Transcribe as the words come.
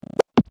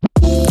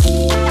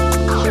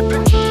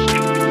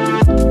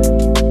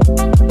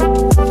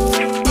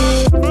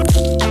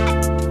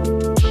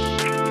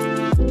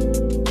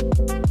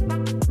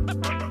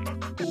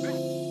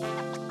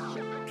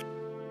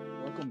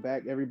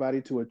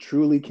everybody, to a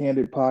truly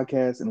candid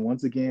podcast. And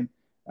once again,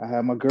 I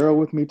have my girl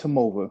with me,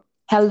 Tomova.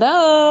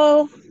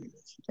 Hello.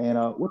 And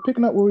we're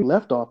picking up where we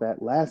left off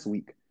at last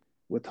week.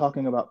 We're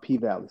talking about P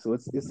Valley. So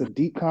it's a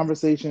deep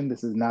conversation.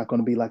 This is not going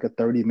to be like a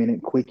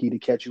 30-minute quickie to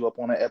catch you up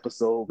on an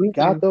episode. We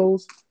got Mm-mm.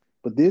 those,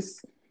 but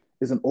this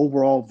is an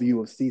overall view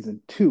of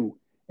season two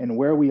and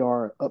where we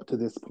are up to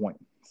this point.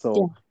 Yeah.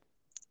 So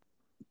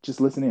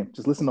just listen in.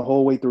 Just listen the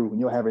whole way through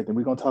and you'll have everything.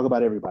 We're going to talk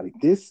about everybody.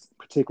 This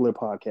particular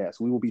podcast,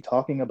 we will be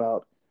talking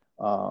about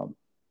um,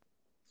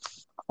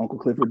 Uncle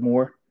Clifford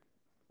Moore.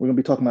 We're going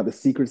to be talking about the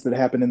secrets that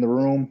happen in the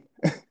room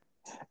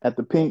at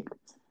the Pink.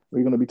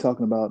 We're going to be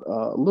talking about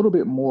a little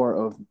bit more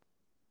of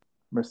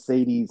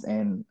Mercedes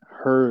and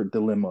her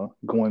dilemma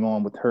going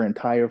on with her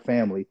entire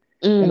family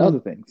and Mm. other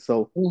things.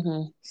 So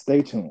Mm-hmm.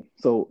 stay tuned.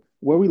 So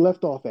where we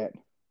left off at,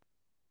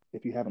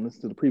 if you haven't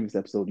listened to the previous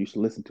episode, you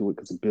should listen to it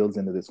because it builds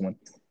into this one.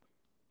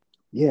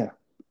 Yeah,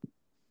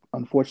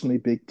 unfortunately,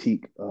 Big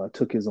Teak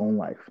took his own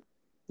life.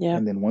 Yeah.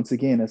 And then once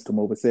again, as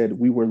Tomova said,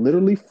 we were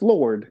literally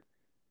floored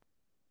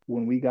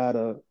when we got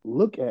a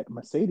look at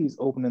Mercedes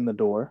opening the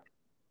door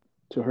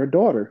to her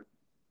daughter,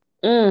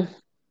 Mm.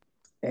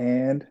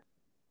 and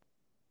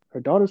her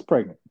daughter's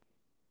pregnant.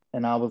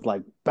 And I was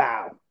like,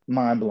 "Bow,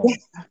 mind blown."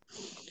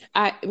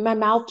 My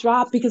mouth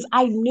dropped because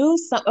I knew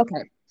some.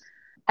 Okay,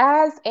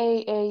 as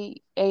a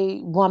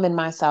woman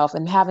myself,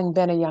 and having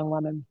been a young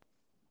woman,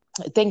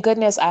 thank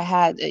goodness I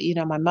had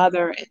my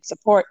mother and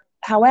support.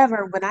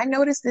 However, when I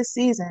noticed this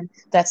season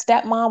that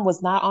stepmom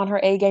was not on her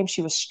A game,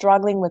 she was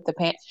struggling with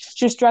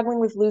she was struggling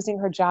with losing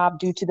her job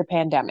due to the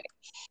pandemic.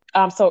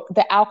 So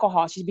the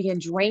alcohol, she began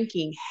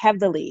drinking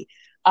heavily.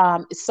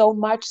 So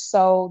much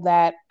so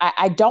that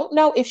I don't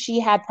know if she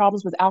had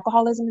problems with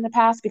alcoholism in the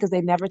past because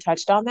they never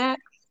touched on that.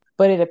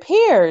 But it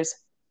appears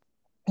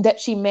that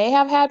she may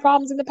have had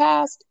problems in the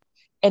past.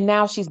 And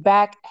now she's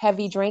back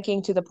heavy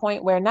drinking to the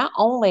point where not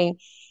only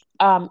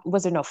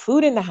was there no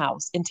food in the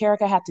house, and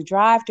Terica had to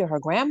drive to her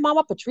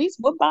grandmama Patrice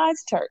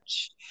Woodbine's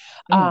church.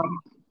 Mm, Um,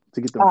 to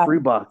get them uh, free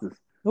boxes.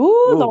 Ooh,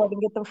 Ooh, Lord,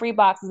 and get them free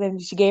boxes.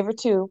 And she gave her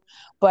two.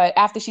 But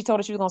after she told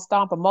her she was going to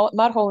stomp a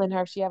mud hole in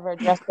her if she ever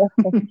addressed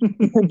her,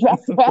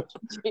 addressed her.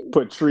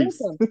 Patrice.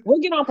 Listen, we'll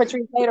get on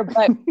Patrice later.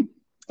 But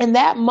in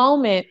that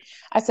moment,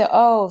 I said,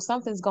 oh,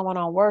 something's going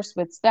on worse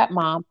with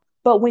stepmom.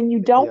 But when you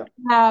don't Yeah,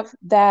 have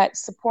that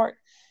support,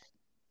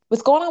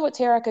 what's going on with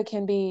Terica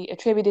can be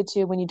attributed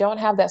to when you don't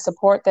have that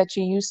support that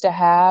you used to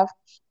have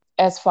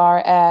as far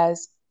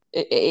as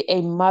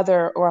a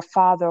mother or a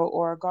father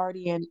or a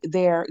guardian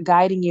there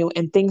guiding you,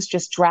 and things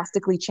just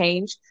drastically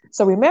change.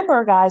 So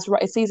remember, guys,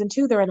 right, season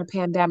two, they're in a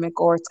pandemic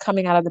or it's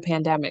coming out of the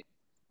pandemic.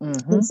 And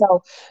mm-hmm.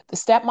 so the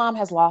stepmom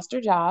has lost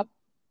her job.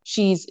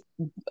 She's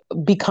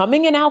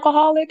becoming an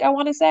alcoholic, I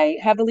want to say,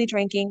 heavily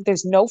drinking.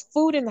 There's no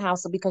food in the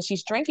house because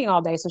she's drinking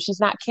all day. So she's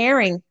not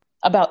caring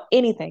about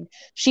anything.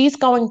 She's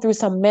going through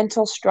some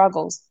mental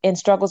struggles and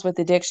struggles with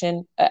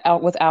addiction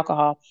with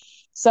alcohol.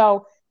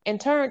 So in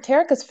turn,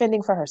 Terica's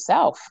fending for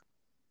herself.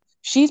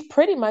 She's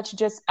pretty much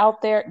just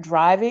out there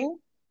driving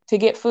to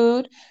get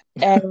food.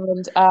 And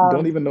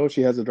Don't even know if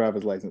she has a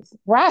driver's license.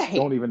 right,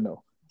 Don't even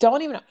know.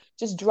 don't even know,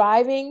 just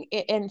driving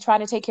and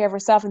trying to take care of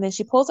herself. And then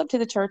she pulls up to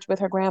the church with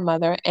her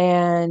grandmother.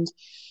 And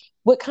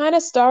what kind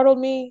of startled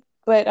me,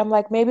 but I'm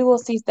like, maybe we'll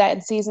see that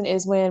in season,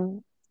 is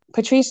when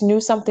Patrice knew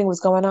something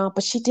was going on,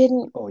 but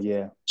Oh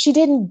yeah, she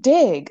didn't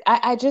dig.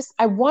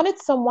 I wanted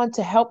someone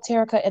to help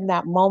Terica in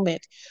that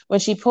moment when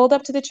she pulled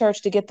up to the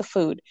church to get the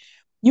food.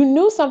 You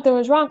knew something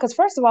was wrong because,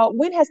 first of all,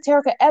 when has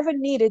Terica ever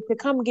needed to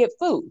come get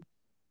food?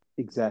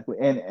 exactly.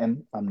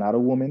 And I'm not a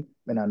woman,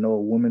 and I know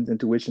a woman's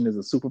intuition is a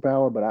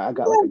superpower, but I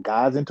got like a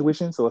guy's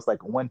intuition, so it's like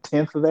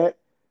 1/10 of that.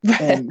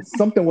 And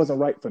something wasn't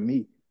right for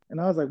me. And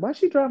I was like, why is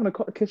she driving a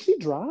car? Can she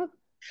drive?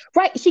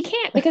 Right, she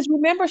can't, because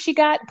remember she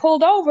got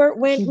pulled over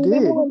She when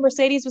did.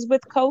 Mercedes was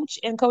with Coach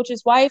and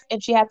Coach's wife,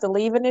 and she had to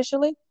leave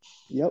initially.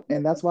 Yep.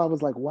 And that's why I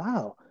was like,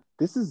 wow,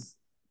 this is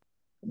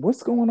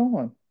what's going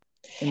on.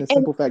 And the And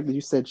simple fact that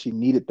you said she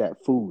needed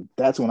that food,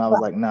 that's when I was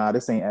like, nah,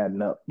 this ain't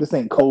adding up. This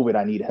ain't COVID.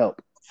 I need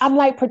help. I'm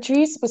like,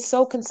 Patrice was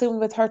so consumed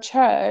with her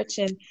church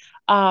and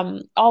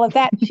all of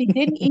that. She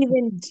didn't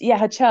even, yeah,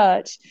 her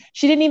church.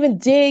 She didn't even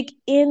dig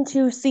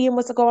into seeing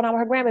what's going on with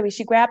her grandbaby.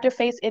 She grabbed her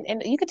face,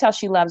 and you could tell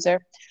she loves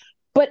her.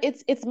 But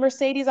it's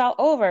Mercedes all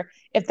over.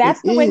 If It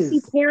that's the way she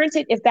is.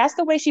 parented, if that's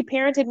the way she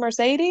parented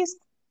Mercedes,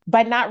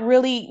 by not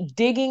really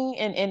digging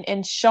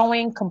and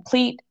showing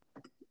complete,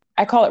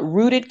 I call it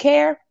rooted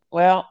care.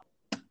 Well,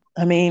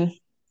 I mean,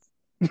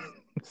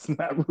 It's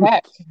not rude.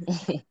 heck,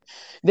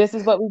 this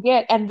is what we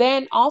get. And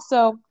then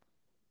also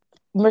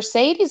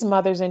Mercedes'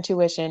 mother's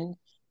intuition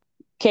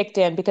kicked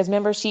in because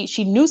remember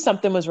she knew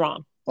something was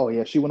wrong. Oh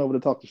yeah, she went over to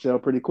talk to Shell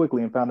pretty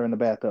quickly and found her in the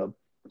bathtub.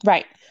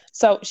 Right.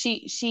 So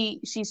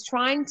she's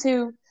trying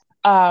to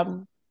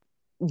um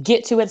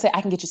get to it and say,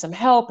 I can get you some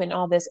help and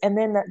all this. And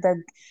then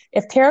the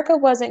if Terica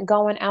wasn't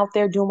going out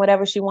there doing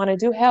whatever she wanted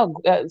to do, hell,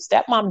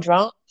 stepmom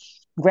drunk,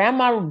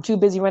 grandma too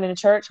busy running the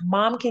church,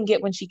 mom can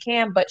get when she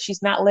can, but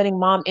she's not letting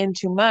mom in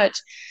too much.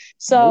 Nope.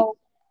 So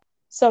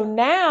So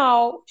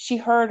now she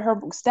heard her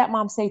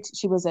stepmom say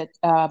she was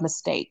a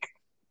mistake.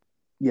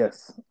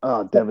 Yes.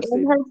 But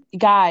in her, Devastating.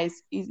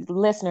 guys,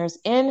 listeners,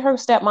 in her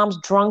stepmom's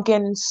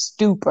drunken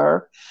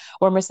stupor,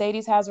 where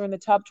Mercedes has her in the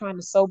tub trying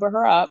to sober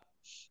her up,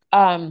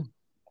 um,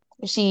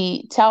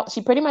 she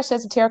pretty much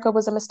says that Terica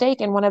was a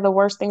mistake and one of the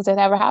worst things that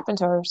ever happened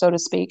to her, so to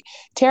speak.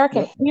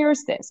 Terica Yep.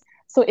 hears this.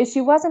 So if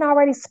she wasn't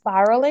already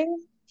spiraling,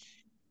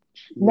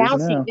 She is now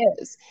she now.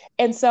 is.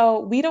 And so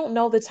we don't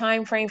know the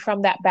time frame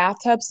from that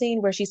bathtub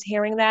scene where she's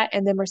hearing that.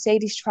 And then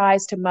Mercedes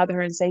tries to mother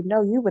her and say,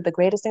 no, you were the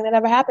greatest thing that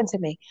ever happened to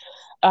me.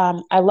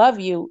 I love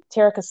you.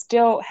 Terica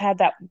still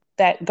had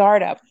that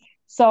guard up.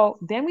 So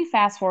then we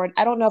fast forward.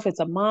 I don't know if it's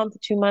a month,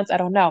 2 months, I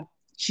don't know.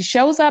 She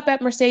shows up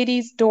at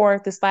Mercedes'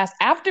 door this last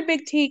after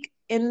Big Teak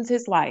ends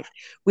his life.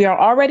 We are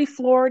already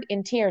floored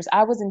in tears.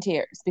 I was in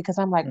tears because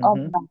I'm like, oh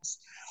Mm-hmm. my gosh.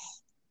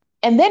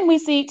 And then we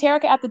see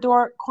Terica at the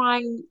door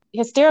crying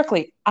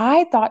hysterically.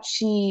 I thought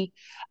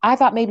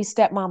maybe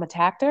stepmom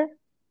attacked her.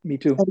 Me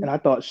too. And I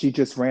thought she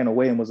just ran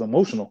away and was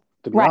emotional,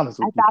 to be Right. honest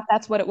I with you. thought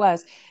that's what it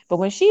was. But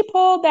when she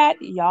pulled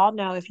that, y'all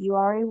know if you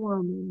are a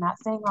woman, not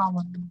saying all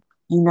women,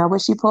 you know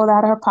what she pulled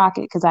out of her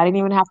pocket because I didn't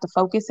even have to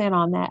focus in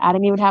on that. I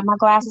didn't even have my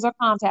glasses or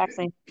contacts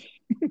in.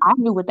 I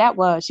knew what that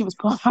was. She was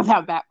pulling out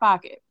that back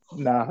pocket.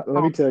 Nah,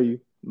 let me tell you,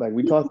 like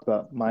we talked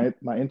about, my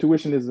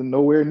intuition is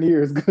nowhere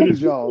near as good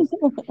as y'all's.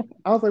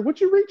 I was like,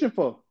 what you reaching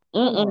for?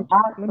 Hold Mm-mm,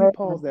 on. Let me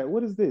pause that.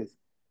 What is this?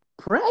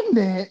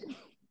 Pregnant?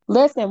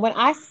 listen, when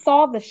I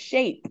saw the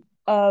shape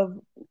of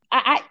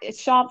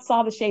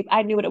saw the shape,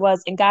 I knew what it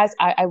was. And guys,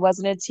 I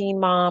wasn't a teen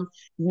mom,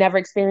 never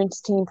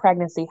experienced teen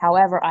pregnancy.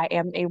 However, I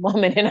am a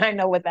woman and I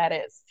know what that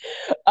is.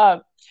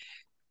 Um,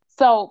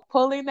 so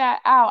pulling that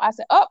out, I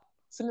said, oh,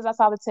 as soon as I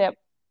saw the tip,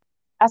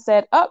 I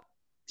said, oh,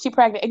 she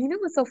pregnant. And you know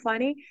what's so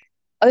funny?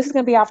 Oh, this is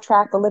gonna be off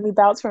track, but let me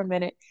bounce for a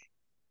minute.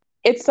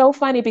 It's so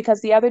funny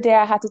because the other day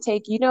I had to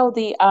take,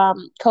 the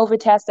COVID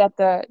test at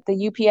the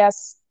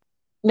UPS,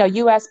 no,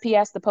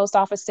 USPS, the post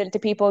office sent to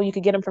people. You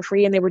could get them for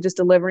free and they were just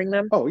delivering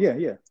them. Oh yeah,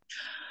 yeah.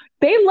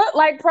 They look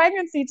like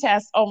pregnancy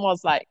tests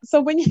almost like.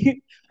 So when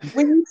you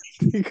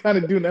You kind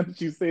of do now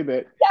that you say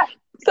that. yeah.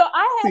 So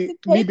I had See,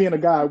 to me take being a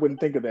guy, I wouldn't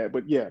think of that,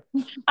 but yeah.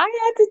 I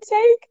had to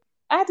take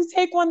I had to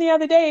take one the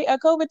other day, a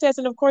COVID test,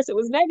 and of course it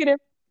was negative.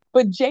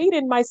 But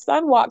Jaden, my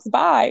son, walks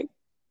by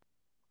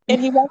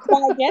and he walks by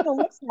again and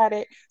looks at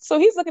it. So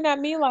he's looking at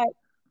me like,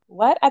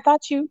 what? I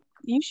thought you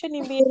shouldn't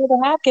even be able to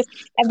have kids.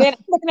 And then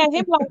I'm looking at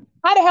him like,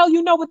 how the hell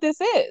you know what this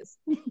is?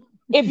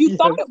 If you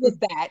thought Yes. it was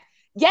that,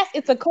 yes,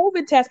 it's a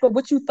COVID test, but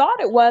what you thought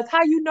it was,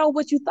 how you know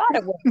what you thought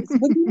it was?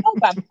 What do you know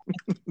about that?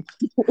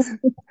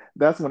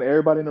 That's when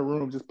everybody in the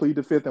room just plead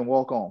the fifth and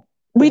walk on.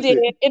 We That's did,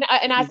 it.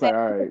 and I It's said like,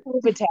 all it's right. a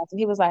COVID test, and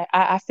he was like,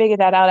 I figured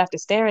that out after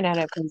staring at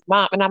it because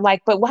mom, and I'm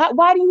like, but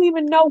why do you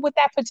even know what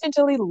that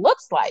potentially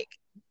looks like?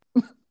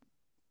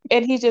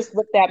 And he just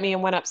looked at me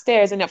and went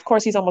upstairs, and of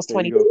course he's almost There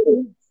you go.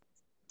 22.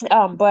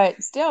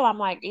 But still, I'm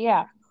like,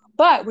 yeah.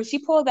 But when she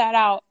pulled that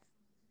out,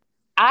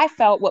 I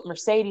felt what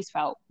Mercedes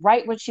felt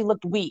right when she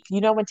looked weak.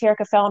 You know, when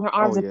Terica fell in her Oh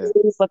arms and yeah.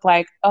 Mercedes looked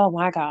like, oh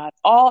my God.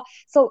 All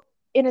so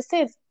in a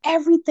sense,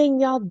 everything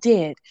y'all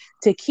did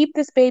to keep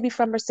this baby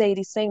from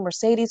Mercedes, saying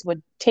Mercedes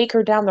would take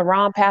her down the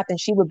wrong path and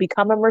she would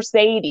become a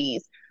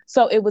Mercedes.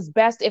 So it was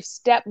best if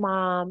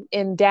stepmom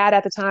and dad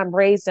at the time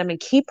raised them and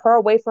keep her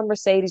away from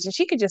Mercedes and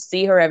she could just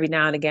see her every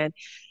now and again.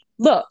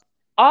 Look,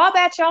 all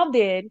that y'all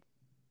did,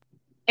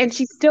 and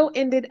she still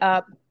ended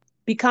up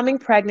becoming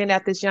pregnant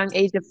at this young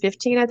age of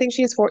 15. I think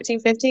she is 14,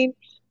 15.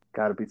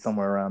 Got to be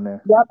somewhere around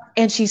there. Yep.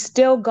 And she's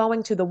still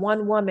going to the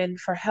one woman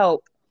for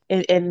help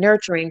in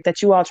nurturing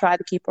that you all tried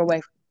to keep her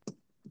away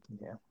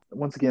Yeah.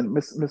 Once again,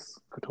 Miss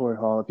Katori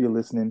Hall, if you're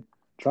listening,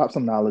 drop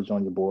some knowledge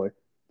on your boy.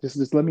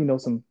 Just let me know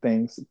some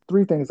things.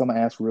 Three things I'm gonna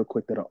ask real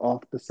quick that are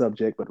off the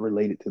subject but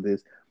related to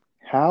this.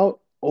 How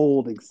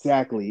old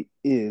exactly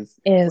is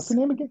from. what's Is the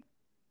name again?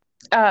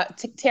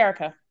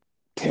 Terica.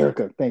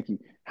 Terica. Thank you.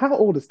 How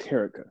old is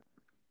Terica?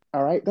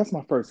 All right, that's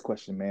my first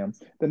question, ma'am.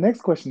 The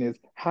next question is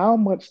how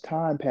much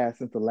time passed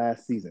since the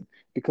last season?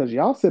 Because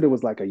y'all said it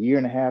was like a year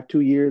and a half,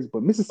 2 years,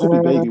 but Mississippi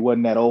Mm, Baby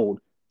wasn't that old.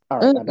 All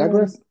right, I mm-mm.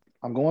 digress.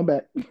 I'm going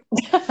back.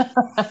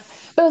 But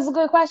it was a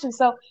good question.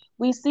 So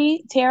we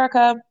see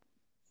Terica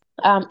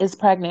is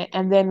pregnant,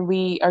 and then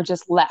we are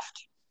just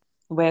left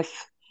with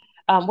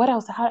what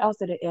else? How else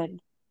did it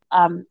end?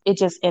 It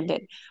just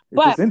ended. It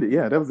But just ended.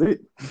 Yeah, that was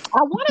it.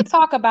 I want to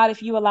talk about,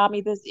 if you allow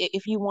me this,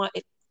 if you want,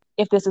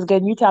 if this is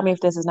good, and you tell me if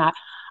this is not.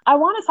 I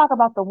want to talk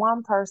about the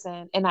one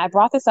person, and I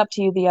brought this up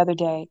to you the other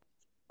day,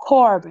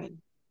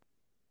 Corbin.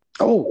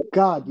 Oh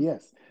God,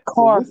 yes.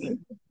 So listen,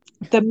 Corbin,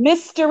 the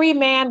mystery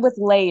man with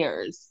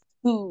layers,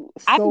 who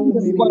I think so he's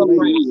a many spoiled layers.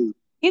 brat.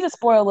 He's a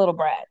spoiled little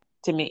brat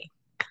to me.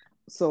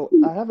 So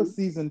I have a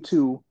season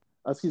two,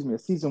 excuse me, a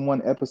season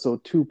one,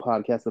 episode two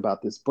podcast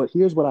about this. But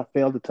here's what I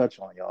failed to touch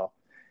on, y'all.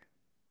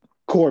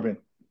 Corbin.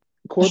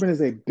 Corbin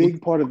is a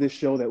big part of this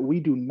show that we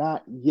do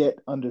not yet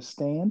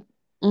understand.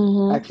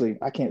 Mm-hmm. Actually,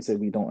 I can't say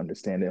we don't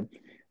understand him.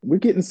 We're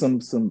getting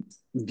some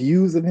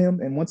views of him,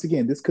 and once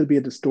again, this could be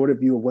a distorted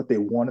view of what they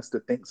want us to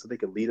think, so they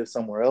could lead us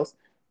somewhere else.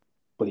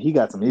 but he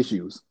got some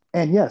issues.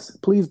 And yes,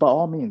 please, by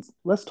all means,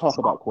 let's talk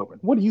about Corbin.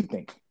 What do you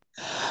think?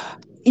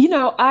 You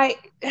know, I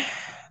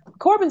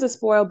Corbin's a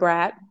spoiled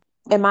brat,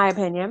 in my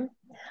opinion.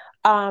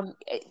 Um,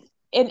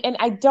 and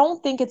I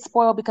don't think it's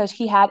spoiled because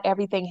he had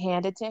everything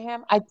handed to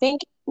him. I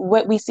think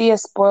what we see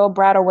as spoiled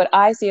brat, or what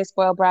I see as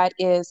spoiled brat,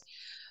 is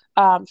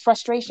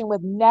frustration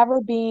with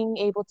never being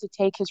able to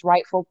take his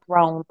rightful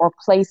throne or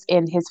place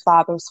in his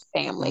father's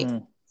family.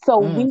 Mm, So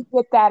mm, we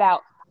get that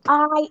out.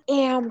 I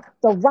am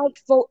the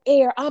rightful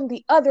heir. I'm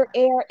the other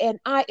heir, and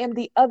I am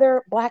the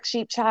other black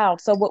sheep child.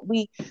 So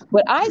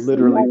what I see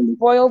literally. as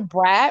spoiled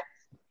brat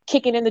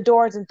kicking in the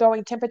doors and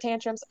throwing temper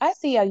tantrums, I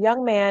see a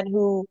young man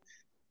who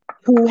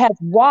has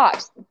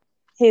watched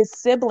his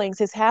siblings,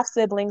 his half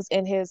siblings,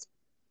 and his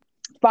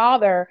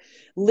father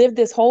live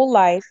this whole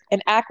life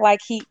and act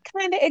like he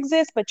kind of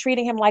exists, but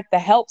treating him like the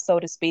help, so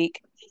to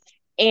speak,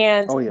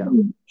 and Oh yeah.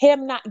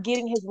 him not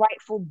getting his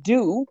rightful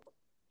due.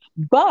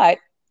 But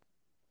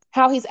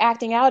how he's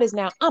acting out is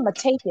now, I'm gonna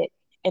take it,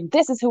 and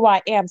this is who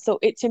I am. So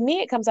it to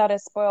me, it comes out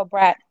as spoiled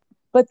brat.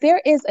 But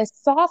there is a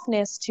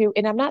softness to,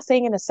 and I'm not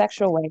saying in a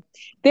sexual way,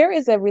 there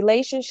is a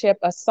relationship,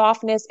 a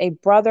softness, a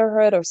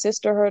brotherhood or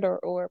sisterhood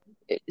or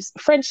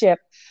friendship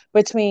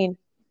between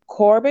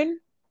Corbin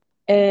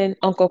and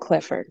Uncle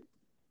Clifford.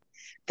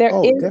 There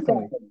Oh, is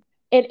definitely. that.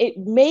 And it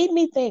made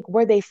me think,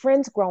 were they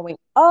friends growing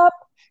up?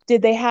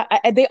 Did they have,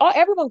 they all,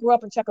 everyone grew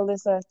up in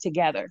Chucalissa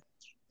together.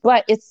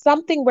 But it's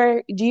something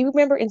where, do you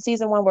remember in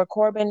season one where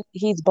Corbin,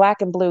 he's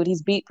black and blued,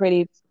 he's beat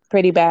pretty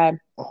bad.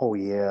 Oh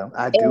yeah,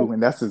 I And do,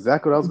 and that's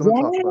exactly what I was going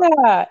to talk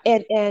about. yeah,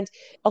 and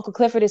Uncle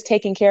Clifford is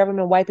taking care of him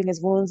and wiping his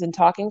wounds and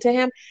talking to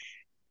him.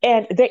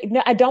 And they,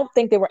 no, I don't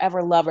think they were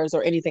ever lovers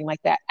or anything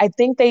like that. I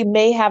think they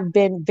may have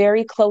been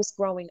very close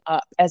growing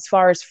up as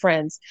far as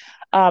friends,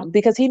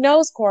 because he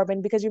knows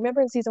Corbin. Because you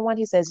remember in season one,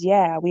 he says,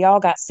 "Yeah, we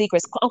all got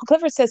secrets." Uncle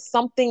Clifford says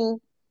something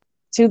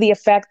to the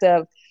effect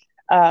of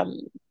um,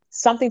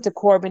 something to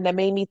Corbin that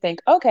made me think,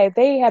 okay,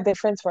 they have been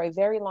friends for a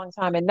very long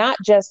time, and not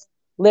just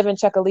live in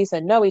Chucalissa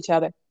and know each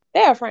other.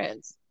 They are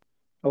friends.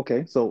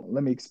 Okay, so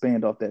let me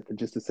expand off that for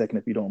just a second,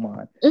 if you don't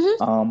mind.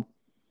 Hmm. Um,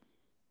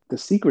 the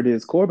secret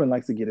is Corbin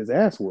likes to get his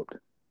ass whooped.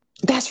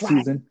 That's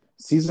right.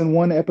 Season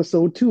one,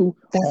 episode two,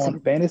 That's on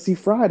right. Fantasy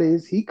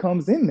Fridays, he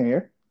comes in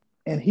there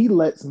and he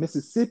lets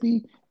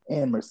Mississippi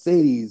and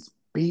Mercedes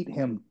beat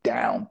him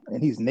down,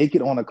 and he's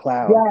naked on a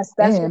cloud. Yes,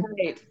 that's And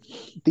right.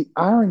 the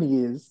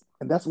irony is,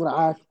 and that's what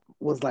I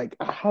was like,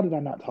 how did I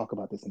not talk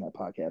about this in that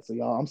podcast? So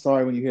y'all, I'm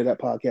sorry when you hear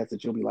that podcast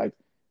that you'll be like,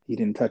 he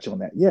didn't touch on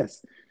that.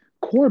 Yes,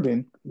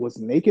 Corbin was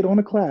naked on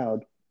a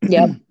cloud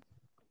Yep.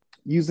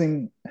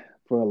 using,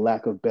 for a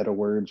lack of better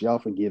words, y'all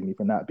forgive me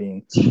for not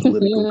being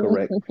politically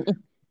correct.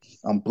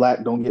 I'm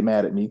black, don't get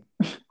mad at me.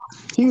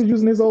 He was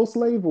using his old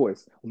slave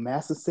voice.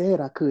 Master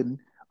said I couldn't.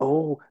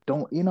 Oh,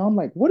 don't, I'm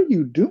like, what are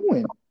you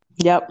doing?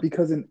 Yep.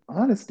 Because in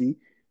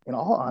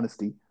all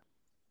honesty,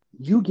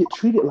 you get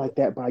treated like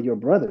that by your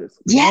brothers.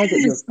 Why is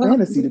it your Yes.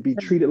 fantasy to be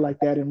treated like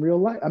that in real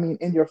life? I mean,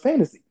 in your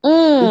fantasy.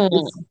 Mm.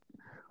 It's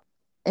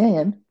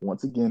and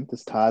once again,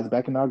 this ties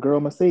back in our girl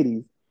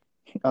Mercedes.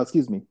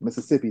 Excuse me,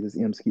 Mississippi. This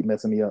M's keep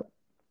messing me up.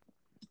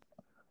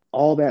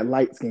 All that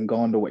light skin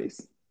gone to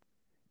waste.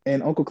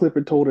 And Uncle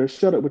Clifford told her,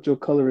 "Shut up with your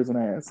colorism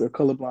ass, or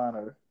colorblind,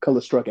 or color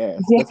struck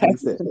ass." That's what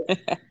he Yes.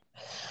 said.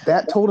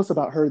 That told us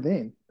about her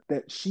then,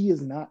 that she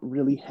is not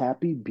really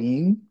happy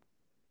being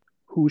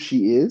who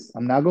she is.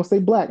 I'm not gonna say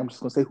black. I'm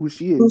just gonna say who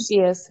she Who is. she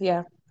is.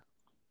 Yeah.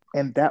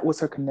 And that was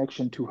her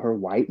connection to her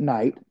white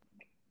knight.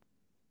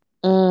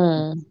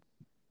 Mm.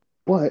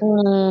 But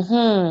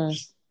Hmm.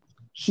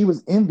 she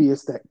was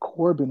envious that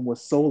Corbin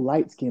was so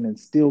light skinned and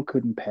still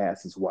couldn't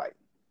pass as white,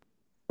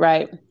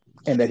 Right.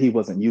 and that he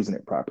wasn't using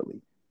it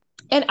properly.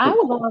 And But I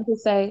would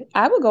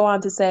go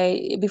on to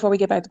say, before we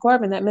get back to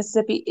Corbin, that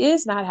Mississippi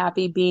is not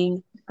happy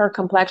being her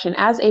complexion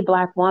as a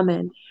black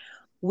woman.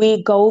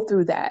 We go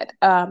through that,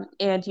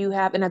 and you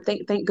have, and I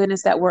think, thank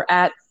goodness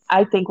that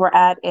I think we're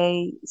at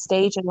a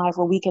stage in life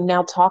where we can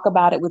now talk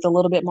about it with a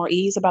little bit more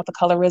ease about the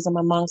colorism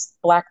amongst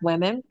black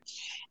women.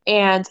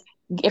 And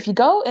if you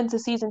go into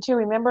season two,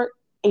 remember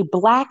a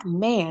black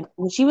man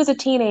when she was a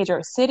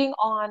teenager sitting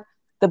on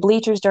the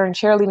bleachers during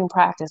cheerleading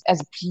practice,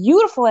 as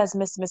beautiful as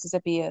Miss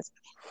Mississippi is,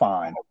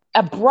 fine.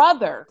 a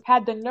brother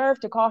had the nerve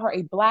to call her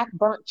a black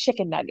burnt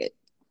chicken nugget.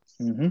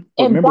 Mm-hmm.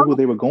 But And remember who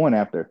they were going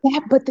after.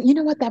 but you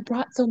know what? That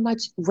brought so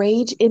much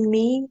rage in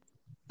me.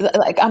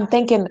 Like I'm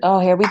thinking, oh,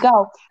 here we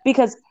go.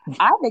 Because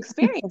I've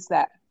experienced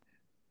that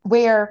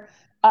where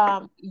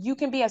you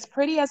can be as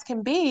pretty as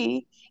can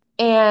be.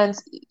 And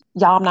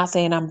y'all, I'm not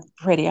saying I'm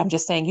pretty. I'm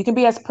just saying you can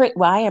be as pretty.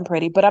 Well, I am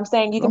pretty, but I'm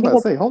saying you I'm can be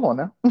about to as, say, hold on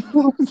now.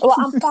 well,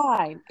 I'm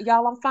fine.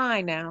 Y'all, I'm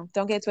fine now.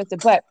 Don't get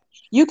twisted. But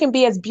you can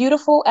be as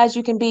beautiful as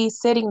you can be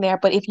sitting there.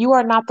 But if you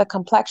are not the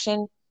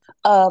complexion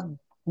of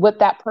what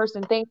that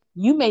person thinks,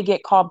 you may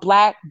get called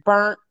black,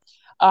 burnt,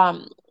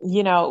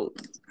 you know,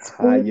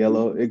 High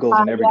yellow, it goes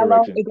high in every yellow.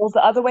 direction. It goes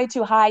the other way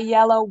too, high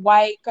yellow,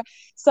 white.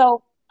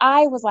 So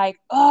I was like,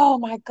 oh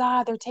my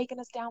God, they're taking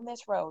us down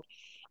this road.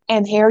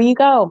 And here you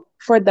go.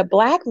 For the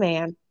black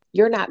man,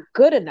 you're not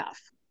good enough.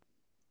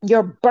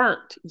 You're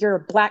burnt. You're a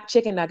black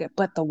chicken nugget,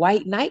 but the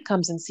white knight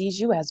comes and sees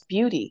you as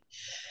beauty.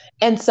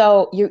 And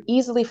so you're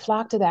easily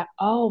flocked to that.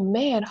 Oh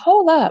man,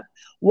 hold up.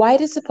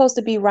 White is supposed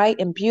to be right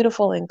and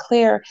beautiful and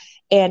clear.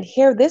 And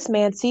here this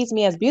man sees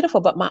me as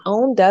beautiful, but my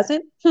own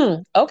doesn't.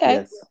 Okay.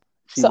 Yes,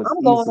 she So was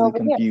I'm going easily over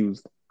here.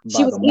 confused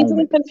She by was the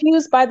easily moment.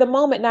 confused by the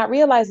moment, not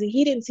realizing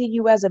he didn't see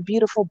you as a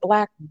beautiful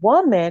black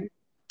woman.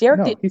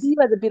 Derek No, didn't see he's you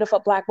as a beautiful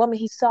black woman.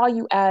 He saw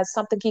you as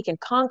something he can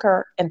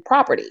conquer and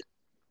property.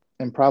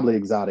 and probably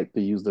exotic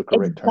to use the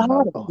correct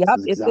terminology. Exotic. Oh, this Yep,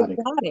 is it's exotic.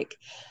 exotic.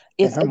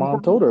 And It's her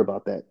mom exotic. told her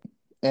about that.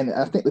 And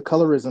I think the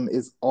colorism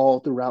is all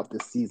throughout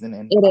this season.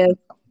 And It is.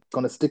 I'm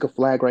gonna stick a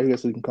flag right here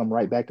so we can come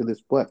right back to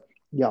this. But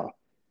y'all,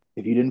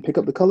 if you didn't pick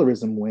up the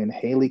colorism when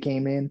Haley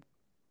came in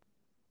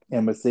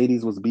and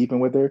Mercedes was beefing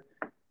with her,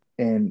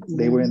 and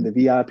they were in the Mhm.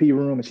 VIP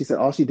room, and she said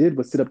all she did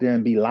was sit up there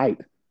and be light.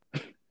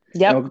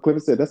 And Yep. Uncle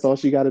Clifford said that's all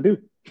she got to do.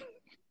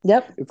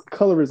 Yep. It's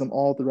colorism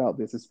all throughout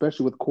this,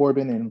 especially with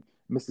Corbin and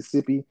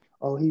Mississippi.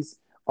 Oh, he's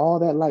all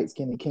that light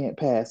skin he can't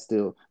pass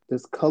still.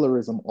 There's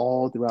colorism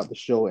all throughout the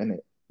show, and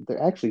there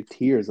are actually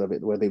tiers of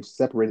it where they've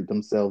separated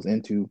themselves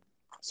into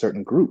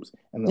certain groups.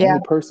 And the Yeah. only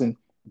person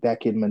that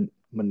can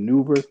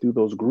maneuver through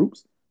those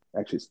groups,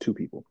 actually, it's two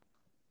people: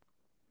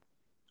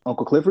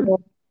 Uncle Clifford,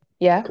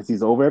 Yeah. because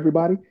he's over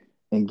everybody,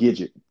 and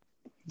Gidget.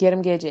 Get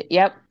him Gidget.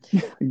 Yep.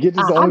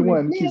 Gidget's the I only miss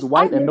one. man, She's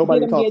I white, and miss Get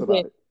nobody him talks about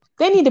Gidget. it.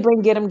 They need to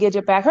bring Get him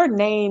Gidget back. Her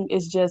name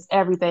is just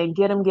everything.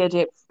 Get him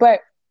Gidget. But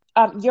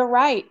you're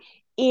right.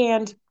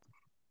 And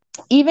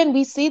even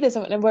we see this,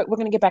 and we're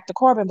going to get back to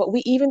Corbin, but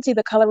we even see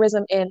the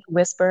colorism in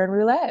Whisper and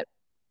Roulette.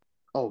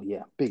 Oh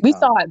yeah, big We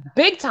saw time. it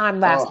big time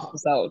last Oh,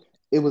 episode.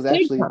 it was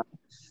Big actually. time.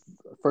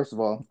 First of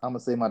all, I'm gonna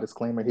say my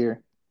disclaimer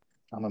here.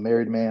 I'm a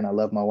married man. I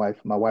love my wife.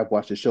 My wife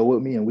watched the show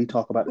with me, and we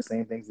talk about the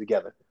same things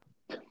together.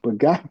 But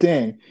god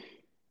dang,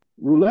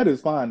 roulette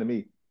is fine to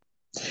me.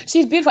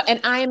 She's beautiful. And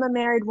I am a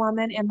married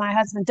woman, and my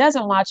husband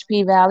doesn't watch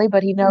P Valley,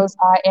 but he knows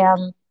I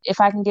am. If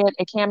I can get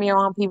a cameo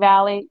on P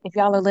Valley, if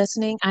y'all are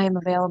listening, I am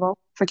available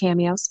for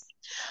cameos.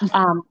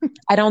 Um,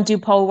 I don't do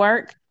pole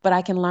work, but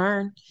I can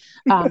learn.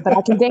 But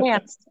I can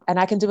dance and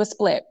I can do a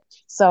split.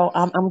 So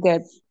I'm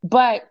good.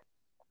 But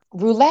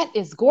Roulette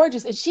is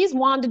gorgeous, and she's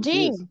Wanda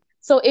She is. Jean.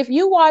 So if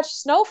you watch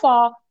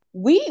Snowfall,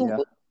 we Yeah.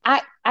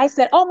 I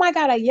said, oh my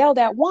God, I yelled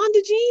at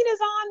Wanda Jean is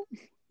on,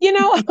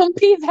 on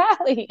P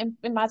Valley. And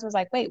my husband was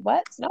like, wait,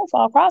 what?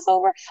 Snowfall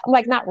crossover? I'm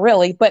like, not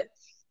really, but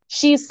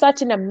she's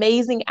such an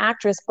amazing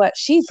actress, but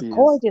she's She is.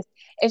 gorgeous.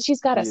 And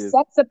she's got a She is.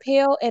 sex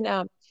appeal, and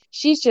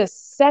she's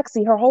just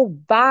sexy. Her whole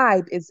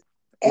vibe is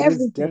It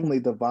is everything. definitely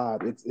the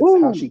vibe. It's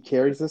how Ooh, she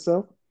carries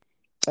herself.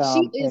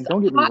 she is And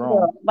don't get a me hot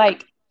girl. wrong.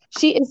 Like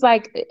she is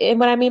like, and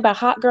what I mean by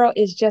hot girl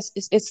is just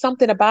it's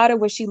something about her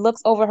where she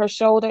looks over her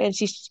shoulder and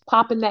she's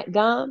popping that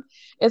gum.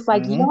 It's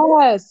like, Hmm.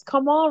 yes,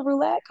 come on,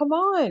 roulette, come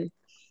on.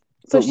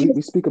 So But she,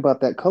 we speak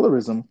about that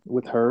colorism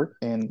with her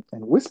and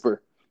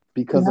Whisper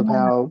because of yeah.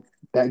 how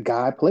that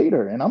guy played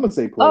her. And I'm gonna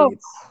say Oh, played.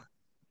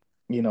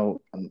 You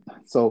know,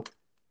 so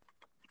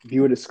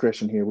viewer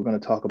discretion here. We're going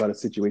to talk about a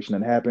situation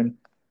that happened.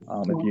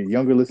 If you're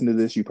younger, listening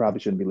to this, you probably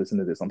shouldn't be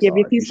listening to this. I'm give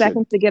you a sorry. few You shouldn't.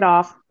 seconds to get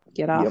off.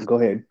 Get Yep, off. go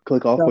ahead.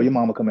 Click off for So your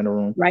mama come in the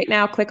room. right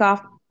now, click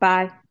off.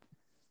 Bye.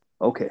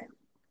 Okay.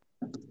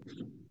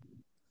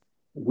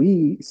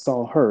 We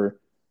saw her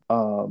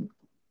um,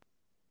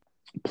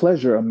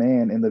 pleasure a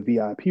man in the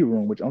VIP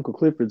room, which Uncle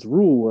Clifford's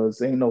rule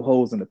was ain't no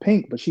holes in the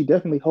paint, but she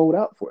definitely hold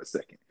out for a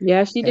second.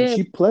 Yeah, she And did.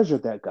 she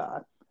pleasured that guy.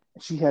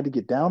 She had to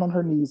get down on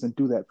her knees and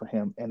do that for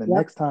him. And the Yep.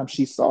 next time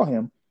she saw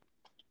him,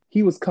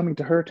 he was coming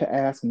to her to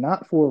ask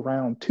not for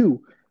round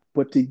two,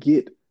 but to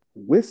get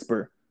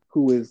Whisper,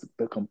 who is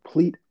the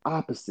complete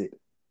opposite.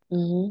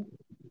 Hmm.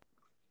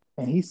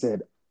 And he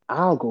said,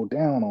 I'll go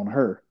down on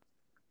her.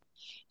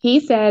 He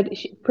said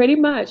pretty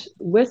much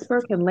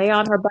Whisper can lay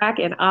on her back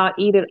and I'll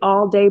eat it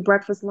all day,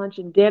 breakfast, lunch,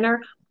 and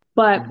dinner.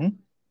 But Mm-hmm.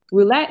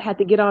 Roulette had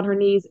to get on her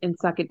knees and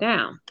suck it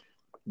down.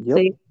 Yep.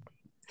 See,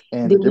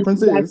 And did the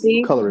difference you guys is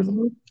see? colorism.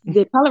 Mhm.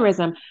 The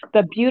colorism,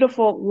 the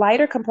beautiful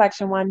lighter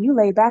complexion one, you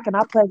lay back and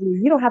I'll pleasure you.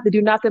 You don't have to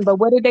do nothing. But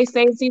what did they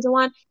say in season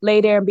one?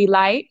 Lay there and be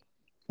light.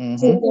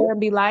 Sit Mm-hmm. there and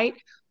be light.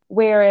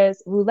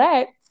 Whereas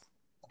Roulette,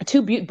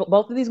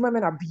 both of these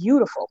women are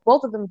beautiful.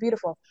 Both of them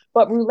beautiful.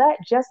 But Roulette,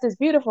 just as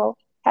beautiful,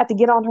 had to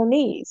get on her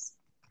knees.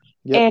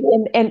 Yep.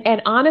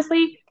 And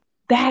honestly,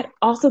 that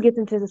also gets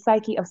into the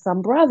psyche of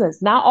some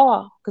brothers, not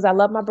all, because I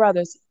love my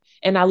brothers.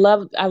 And I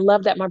love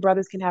that my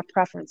brothers can have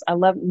preference. I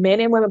love men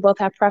and women both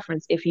have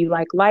preference. If you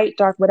like light,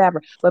 dark,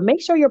 whatever. But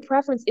make sure your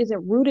preference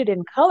isn't rooted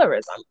in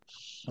colorism.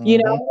 You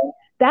Mm-hmm. know,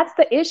 that's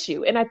the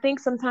issue. And I think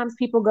sometimes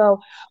people go,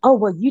 oh,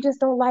 well, you just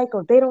don't like,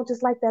 or they don't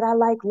just like that I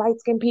like light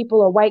skinned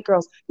people or white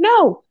girls.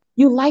 No,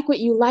 you like what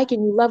you like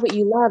and you love what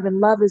you love, and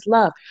love is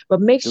love.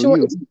 But make Do sure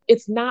you?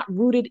 it's not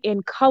rooted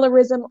in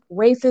colorism,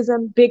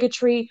 racism,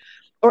 bigotry,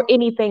 or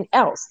anything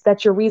else.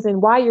 That's your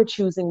reason why you're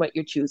choosing what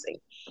you're choosing.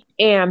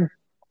 And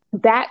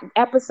that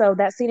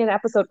scene in the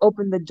episode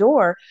opened the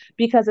door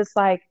because it's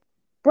like,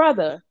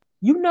 brother,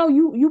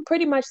 you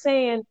pretty much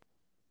saying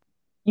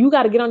You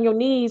got to get on your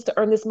knees to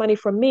earn this money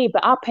from me,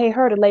 but I'll pay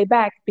her to lay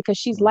back because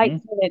she's light Hmm.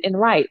 skinned and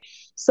right.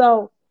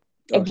 So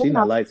Oh, again, she's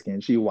not light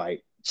skinned. She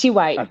white. she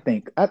white. I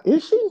think.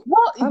 Is she?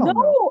 Well, I don't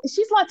know. no,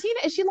 she's Latina.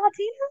 Is she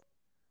Latina?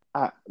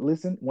 I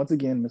listen once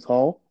again, Miss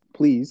Hall.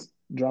 Please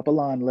drop a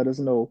line. Let us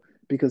know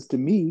because to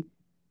me,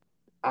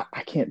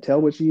 I can't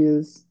tell what she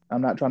is.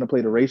 I'm not trying to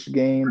play the racial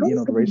game. I'm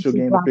The saying racial she's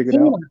game to figure it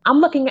Latina. out. I'm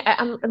looking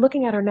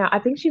at her now. I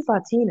think she's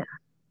Latina.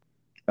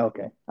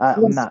 Okay,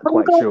 With I'm not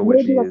quite sprinkle, sure what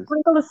maybe she a is,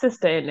 sprinkle of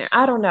sister in there.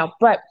 I don't know,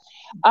 but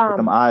but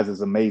them um, eyes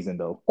is amazing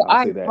though. the I'll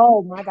eyes. say that.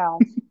 Oh my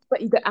gosh! But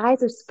the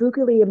eyes are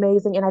spookily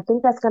amazing, and I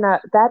think that's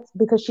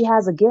because she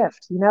has a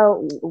gift.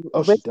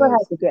 Oh, she Whisper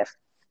has does. a gift.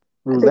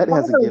 They Roulette call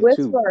has a her gift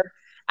too. Whisper.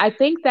 I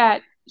think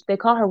that they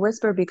call her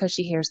Whisper because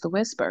she hears the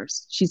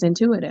whispers. She's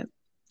intuitive.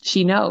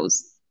 She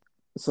knows.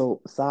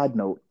 So, side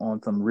note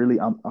on some really,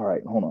 all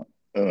right, hold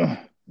on.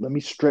 Let me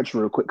stretch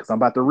real quick because I'm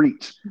about to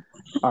reach.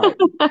 All right,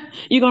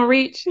 You gonna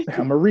reach?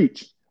 I'm gonna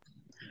reach.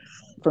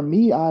 For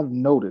me, I've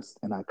noticed,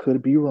 and I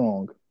could be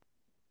wrong,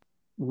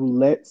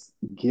 Roulette's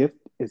gift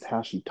is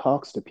how she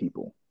talks to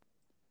people.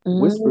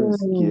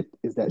 Whisper's Mm, gift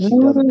is that she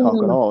doesn't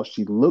talk at mm. all.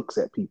 She looks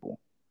at people.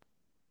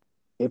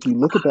 If you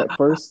look at that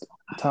first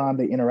time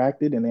they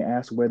interacted and they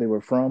asked where they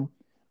were from,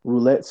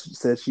 Roulette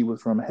said she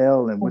was from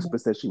hell and Whisper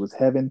said she was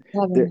heaven.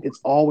 Heaven. It's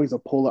always a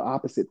polar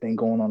opposite thing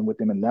going on with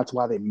them, and that's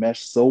why they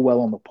mesh so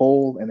well on the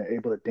pole and they're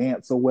able to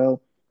dance so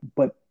well.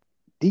 But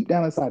deep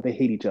down inside, they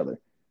hate each other.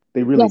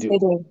 They really Yes, they do.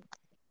 do.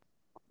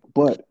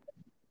 But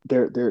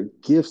their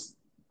gifts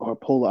are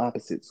polar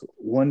opposites.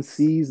 One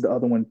sees, the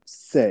other one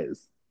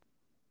says.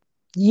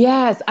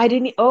 Yes, I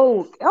didn't.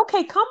 Oh,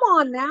 okay. Come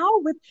on now.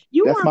 With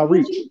you That's my weren't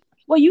reach. reaching.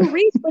 Well, you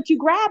reached, but you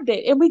grabbed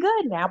it, and we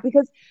good now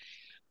because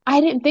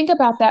I didn't think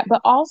about that.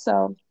 But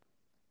also,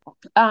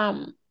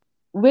 um,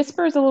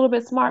 Whisper's a little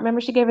bit smart.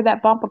 Remember, she gave her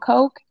that bump of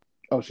coke,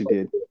 Oh, she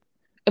did.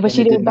 but And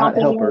she it did didn't bump not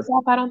any help of her.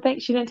 herself. I don't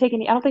think she didn't take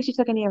any. I don't think she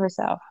took any of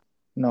herself.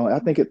 No, I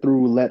think it threw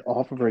Roulette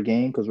off of her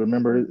game because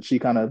remember, she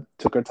kind of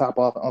took her top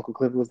off. And Uncle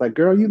Clifford was like,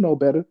 girl, you know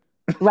better.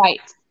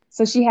 Right.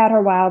 So she had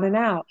her wilding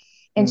out,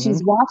 and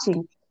she's Hmm.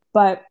 watching.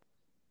 But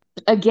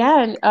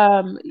again,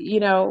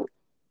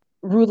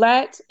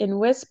 Roulette and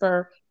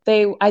Whisper,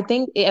 I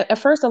think at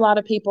first a lot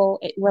of people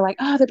were like,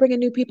 oh, they're bringing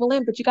new people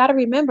in. But you got to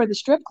remember the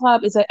strip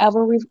club is an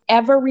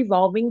ever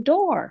revolving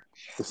door.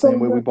 The So, same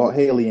way we brought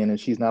Haley in and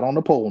she's not on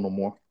the pole no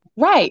more.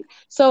 right.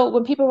 So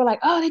when people were like,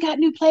 oh, they got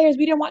new players,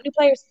 we didn't want new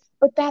players.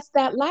 But that's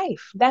that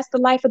life. That's the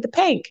life of the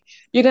pink.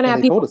 You're going to And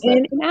have they told people us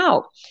in that. and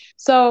out.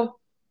 So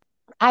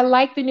I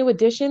like the new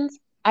additions.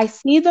 I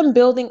see them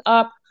building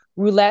up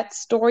Roulette's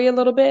story a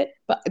little bit,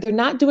 but they're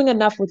not doing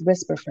enough with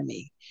Whisper for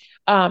me.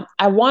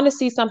 I want to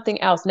see something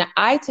else. Now,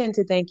 I tend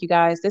to think, you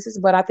guys, this is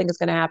what I think is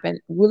going to happen.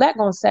 Roulette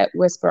going to set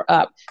Whisper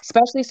up,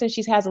 especially since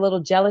she has a little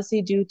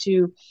jealousy due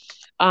to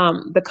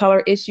the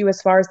color issue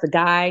as far as the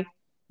guy,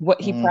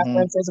 what he Hmm.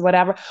 preferences,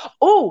 whatever.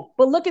 Oh,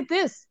 but look at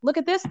this. Look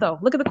at this, though.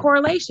 Look at the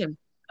correlation.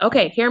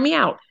 Okay, hear me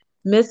out.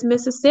 Miss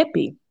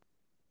Mississippi.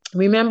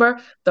 Remember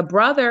the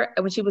brother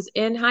when she was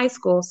in high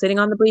school sitting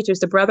on the bleachers,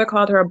 the brother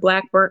called her a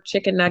black burnt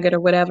chicken nugget or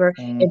whatever,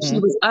 and she Hmm.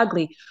 was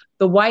ugly.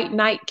 The white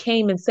knight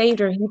came and saved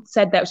her. He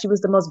said that she was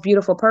the most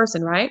beautiful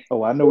person, right?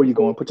 Oh, I know where you're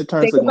going. Put your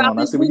turn Think signal about on.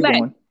 I this see where you're roulette.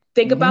 going.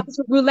 Think Hmm. about this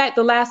roulette,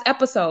 the last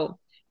episode.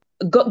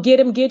 Get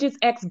him Gidget's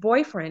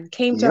ex-boyfriend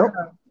came to Yep.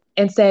 her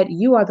and said,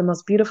 you are the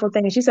most beautiful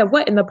thing. And she said,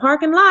 what, in the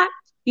parking lot?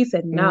 He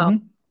said, no, Hmm.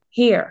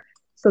 here.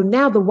 So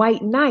now the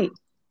white knight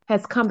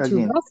has come to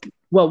Again. rescue.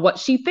 Well, what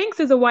she thinks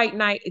is a white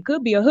knight, it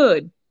could be a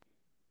hood.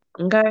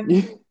 Okay.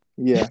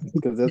 Yeah,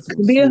 because It that's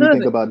could be a what we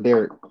think hood. about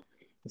Derek.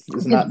 It's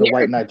It's not the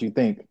white Derek. knight you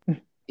think.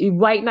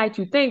 White knight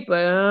you think,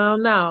 but I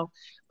don't know.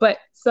 But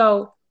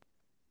so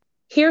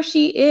here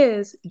she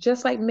is,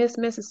 just like Miss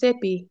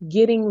Mississippi,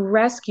 getting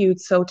rescued,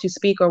 so to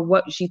speak, or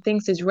what she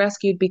thinks is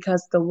rescued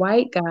because the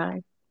white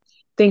guy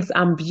thinks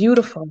I'm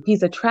beautiful.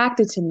 He's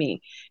attracted to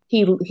me.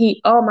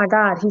 Oh my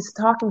God, he's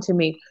talking to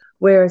me.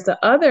 Whereas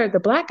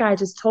the black guy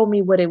just told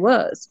me what it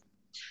was.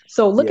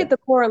 So look Yeah, at the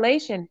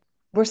correlation.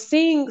 We're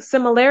seeing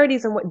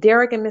similarities in what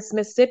Derek and Miss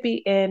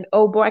Mississippi and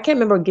oh boy, I can't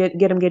remember get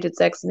him Gidget's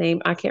ex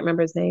name. I can't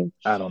remember his name.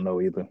 I don't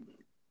know either.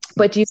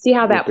 But you see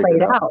how We'll that figure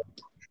played it out. out.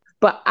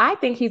 But I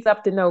think he's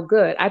up to no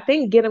good. I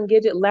think Get Him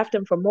Gidget left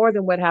him for more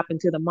than what happened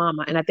to the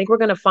mama. And I think we're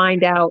going to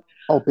find out.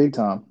 Oh, big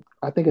time.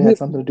 I think it had We,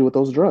 something to do with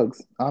those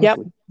drugs, yep.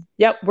 honestly.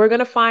 Yep. We're going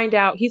to find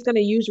out. He's going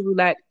to use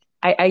roulette.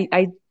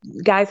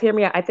 Guys, hear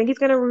me out. I think he's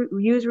going to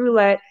use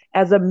roulette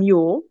as a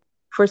mule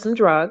for some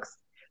drugs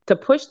to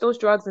push those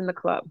drugs in the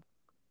club,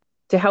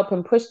 to help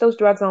him push those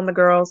drugs on the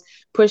girls,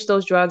 push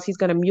those drugs. He's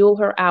going to mule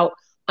her out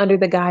under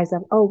the guise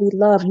of, oh, we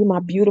love you, my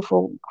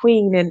beautiful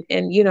queen.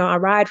 And, I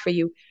ride for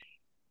you.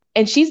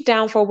 And she's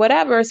down for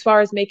whatever as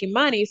far as making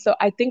money. So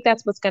I think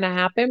that's what's going to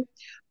happen.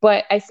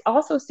 But I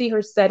also see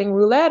her setting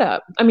roulette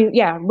up. I mean,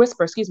 yeah,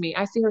 Whisper, excuse me.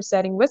 I see her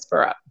setting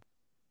Whisper up.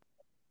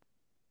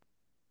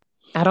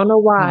 I don't know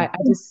Hmm. why.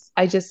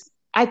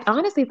 I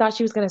honestly thought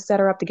she was going to set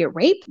her up to get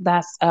raped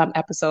last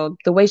episode.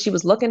 The way she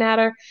was looking at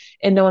her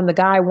and knowing the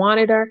guy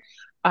wanted her.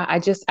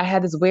 I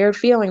had this weird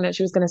feeling that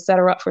she was going to set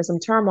her up for some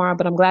turmoil,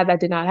 but I'm glad that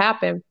did not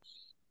happen.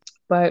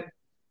 But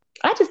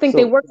I just think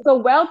they So work so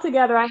well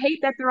together. I hate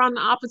that they're on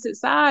the opposite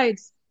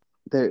sides.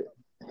 there,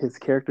 his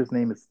character's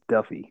name is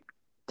Duffy.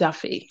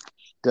 Duffy.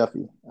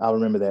 Duffy. I'll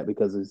remember that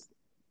because it's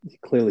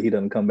clearly he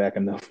doesn't come back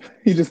enough.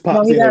 He just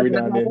No, pops he in every doesn't.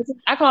 now and then.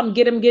 I call him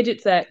get him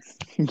Gidget sex.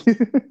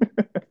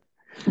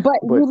 But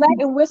But Roulette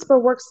and Whisper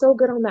work so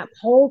good on that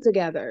pole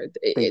together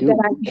they that do.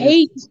 I And it's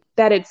hate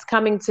that it's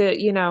coming to,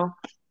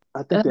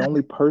 I think the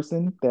only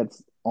person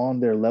that's on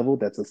their level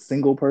that's a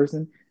single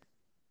person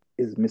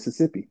is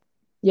Mississippi.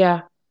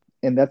 yeah,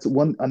 And that's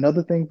one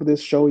another thing for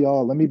this show,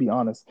 y'all. Let me be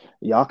honest.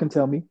 Y'all can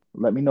tell me.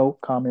 Let me know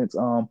comments.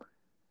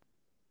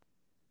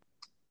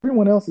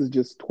 Everyone else is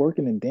just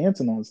twerking and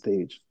dancing on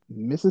stage.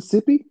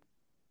 Mississippi,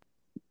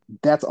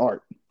 that's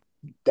art.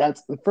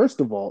 That's first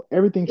of all,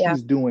 everything yeah,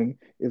 she's doing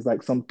is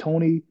like some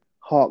Tony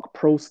Hawk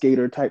pro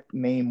skater type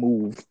name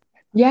move.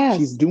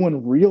 She's yes,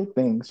 doing real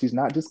things. She's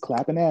not just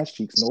clapping ass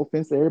cheeks. No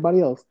offense to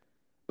everybody else,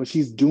 but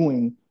she's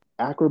doing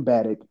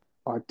acrobatic,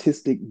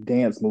 artistic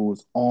dance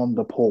moves on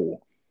the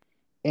pole.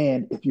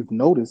 And if you've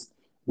noticed,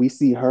 we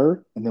see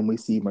her and then we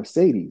see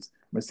Mercedes.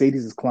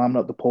 Mercedes is climbing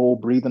up the pole,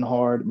 breathing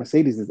hard.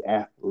 Mercedes is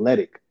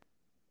athletic.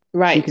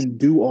 She right, can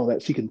do all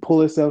that. She can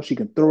pull herself, she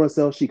can throw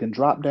herself, she can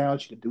drop down,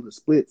 she can do the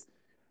splits,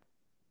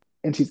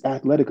 and she's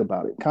athletic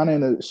about it. Kind of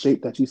in a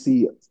shape that you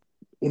see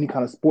any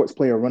kind of sports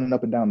player running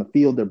up and down the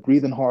field. They're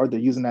breathing hard, they're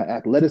using that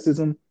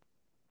athleticism,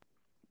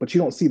 but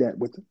you don't see that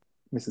with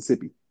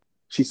Mississippi.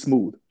 She's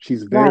smooth.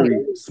 She's right.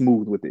 very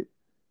smooth with it.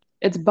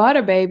 It's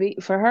butter, baby.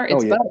 For her, Oh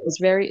it's yeah.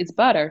 butter. It's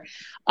butter.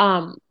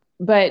 Um,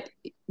 but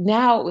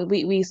now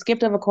we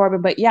skipped over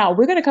Corbin, but yeah,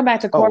 we're gonna come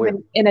back to Oh yeah.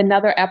 Corbin in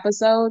another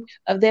episode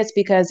of this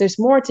because there's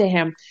more to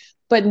him.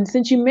 But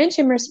since you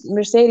mentioned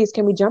Mercedes,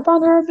 can we jump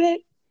on her a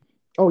bit?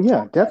 Oh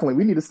yeah, definitely.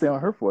 We need to stay on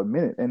her for a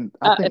minute. And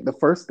I Uh, think the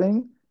first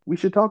thing we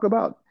should talk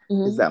about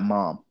is mhm. that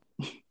mom.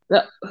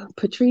 Uh,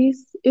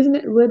 Patrice, isn't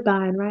it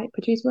Woodbine, right?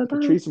 Patrice Woodbine?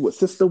 Patrice with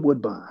Sister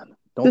Woodbine.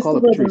 Don't call Sister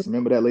her Patrice. Woodbine.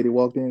 Remember that lady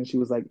walked in? She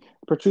was like,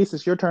 Patrice,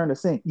 it's your turn to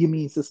sing. You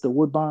mean Sister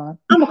Woodbine?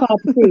 I'm gonna call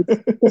Patrice.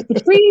 Because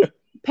Patrice,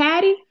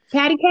 Patty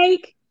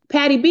Cake,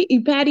 Patty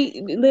B,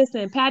 Patty,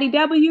 listen, Patty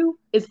W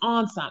is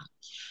on some.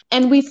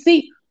 And we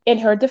see, in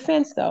her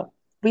defense though,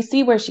 we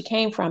see where she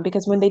came from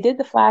because when they did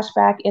the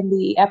flashback in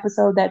the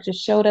episode that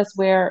just showed us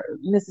where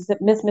Miss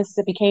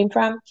Mississippi came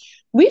from,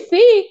 we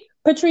see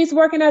Patrice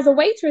working as a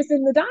waitress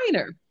in the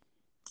diner.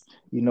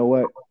 You know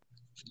what?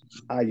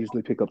 I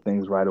usually pick up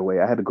things right away.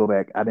 I had to go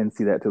back. I didn't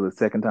see that till the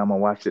second time I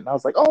watched it. And I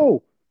was like,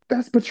 oh,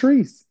 that's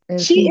Patrice. And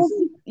She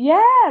is,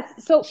 yes.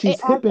 So she's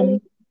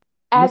hipping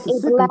as a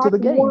Mississippi to the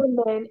game.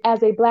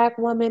 as a black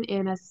woman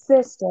and a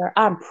sister,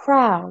 I'm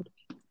proud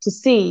to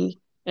see.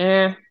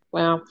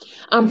 Well,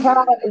 I'm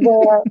proud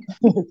where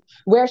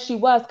where she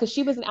was because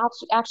she was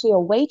actually a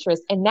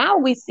waitress, and now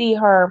we see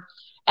her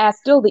as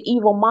still the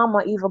evil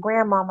mama, evil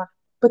grandmama.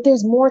 But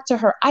there's more to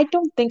her. I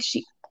don't think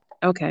she.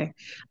 Okay,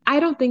 I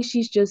don't think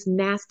she's just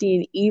nasty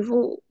and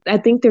evil. I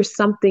think there's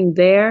something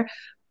there,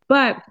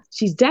 but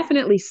she's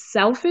definitely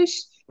selfish,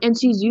 and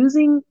she's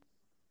using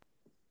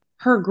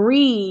her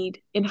greed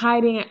and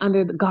hiding it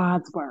under the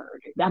God's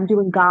word. I'm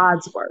doing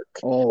God's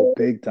work. Oh,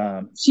 big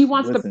time. She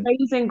wants the Listen,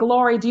 praise and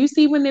glory. Do you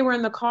see when they were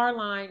in the car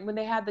line, when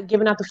they had the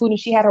giving out the food and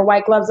she had her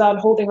white gloves on,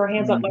 holding her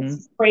hands up like hmm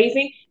she's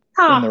praising? in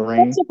Huh? the That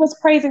rain. chick was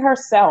praising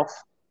herself.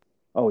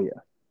 Oh, yeah.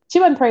 She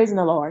wasn't praising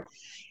the Lord.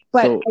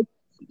 But So,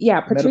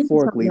 yeah, Patrice is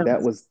metaphorically, something that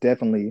else. was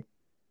definitely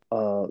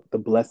the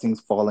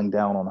blessings falling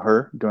down on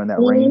her during that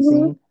rain Mm-hmm.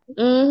 scene, and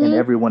Mm-hmm.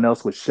 everyone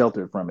else was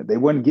sheltered from it. They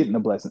weren't getting the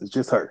blessings,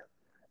 just her.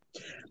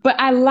 But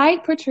I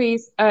like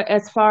Patrice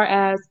as far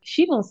as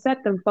she gonna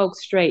set them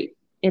folks straight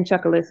in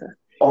Chuckalissa.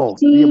 Oh,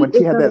 yeah, She when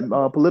she is had gonna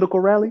that political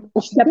rally,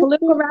 that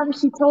political rally,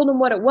 she told him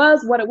what it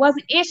was, what it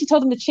wasn't, and she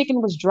told him the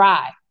chicken was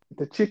dry.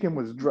 the chicken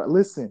was dry.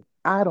 Listen,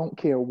 I don't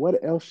care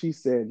what else she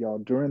said, y'all,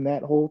 during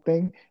that whole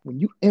thing. When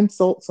you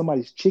insult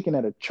somebody's chicken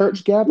at a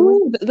church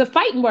gathering, Ooh, the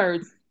fighting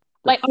words.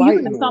 the Like, oh, you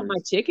gonna fighting insult my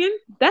words, chicken?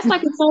 That's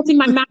like insulting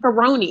my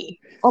macaroni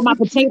or my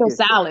the potato chicken.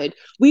 salad.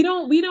 We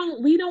don't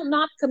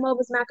knock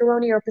Tomova's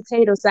macaroni or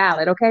potato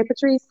salad, okay,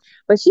 Patrice?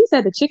 But she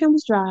said the chicken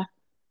was dry.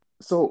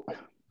 So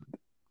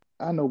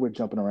I know we're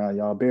jumping around,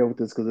 y'all. Bear with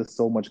us because there's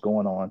so much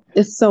going on.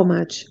 It's so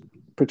much.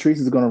 Patrice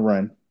is going to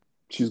run.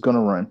 She's going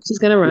to run, She's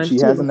gonna but run. she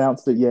She has is.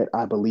 announced it yet,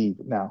 I believe.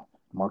 Now,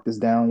 mark this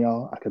down,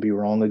 y'all. I could be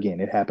wrong again.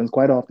 It happens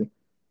quite often,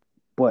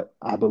 but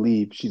I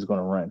believe she's going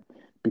to run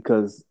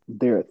because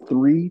there are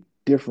three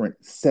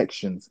different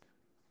sections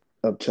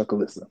of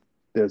Chuckalissa.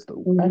 There's the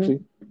Mm-hmm.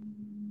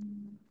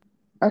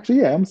 actually,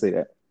 yeah, I'm gonna say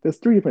that. There's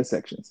three different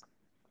sections.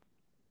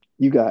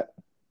 You got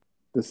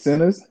the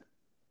sinners,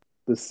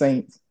 the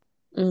saints,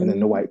 and then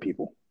the Mm-hmm. white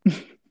people.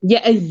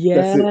 Yeah,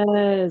 That's it.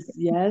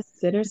 yes.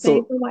 Sinner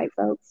saints So and white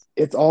folks.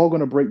 it's all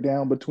going to break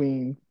down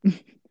between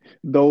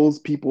those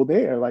people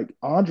there. Like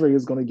Andre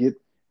is going to get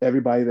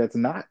everybody that's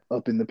not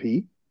up in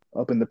the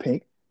up in the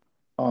pink.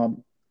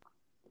 Um,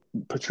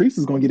 Patrice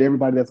is going to get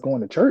everybody that's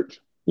going to church,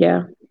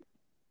 Yeah.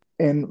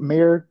 and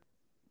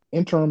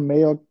interim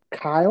mayor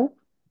Kyle.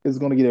 is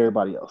going to get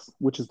everybody else,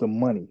 which is the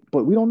money.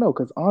 But we don't know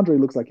because Andre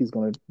looks like he's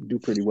going to do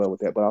pretty well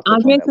with that. But I'll touch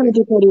on Andre's that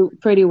gonna later. do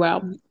pretty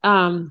well.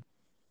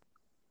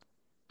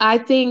 I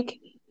think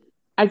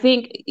I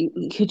think,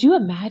 could you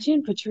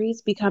imagine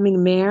Patrice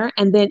becoming mayor?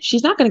 And then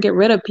she's not going to get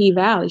rid of P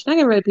Valley. She's not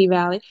getting rid of P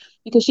Valley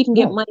because she can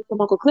get No, money from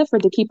Uncle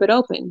Clifford to keep it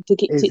open,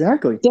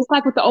 exactly. just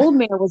like what the old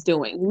mayor was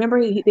doing.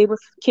 Remember, they were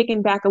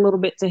kicking back a little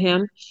bit to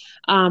him,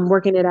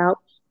 working it out.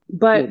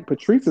 But Look,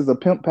 Patrice is a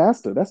pimp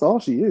pastor. That's all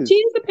she she is.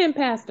 is the pimp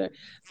pastor,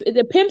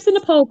 the pimps in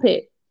the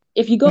pulpit.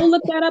 If you go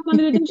look that up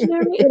under the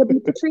dictionary, it'll be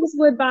Patrice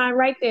Woodbine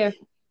right there.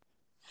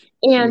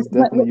 And She's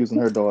definitely using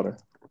her daughter.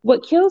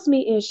 what kills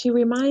me is she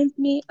reminds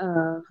me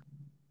of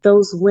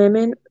those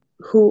women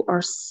who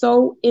are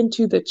so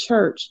into the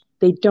church,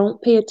 they don't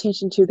pay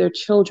attention to their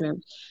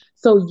children.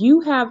 So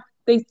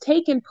they've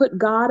taken, put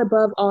God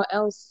above all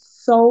else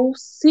so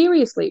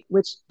seriously,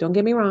 which don't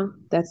get me wrong,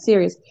 that's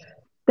serious,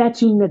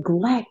 that you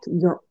neglect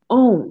your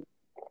own.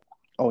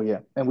 Oh yeah,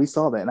 and we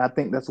saw that, and I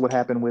think that's what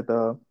happened with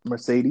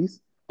Mercedes.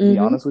 To be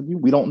Mm-hmm. honest with you,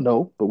 we don't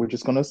know, but we're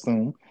just going to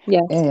assume.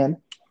 Yes. And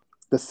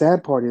the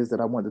sad part is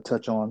that I want to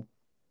touch on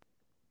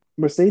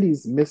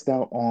Mercedes missed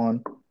out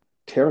on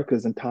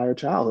Terica's entire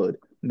childhood,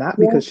 not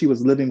Yeah. because she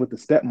was living with the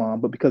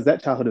stepmom, but because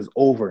that childhood is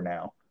over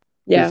now.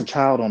 There's Yeah. a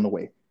child on the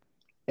way,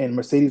 and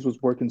Mercedes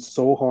was working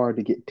so hard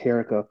to get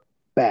Terica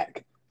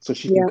back so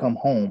she can Yeah. come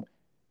home.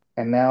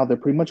 And now they're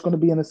pretty much going to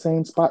be in the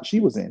same spot she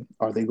was in.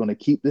 Are they going to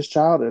keep this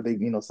child? Are they,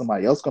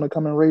 somebody else going to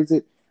come and raise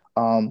it?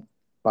 Um,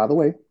 by the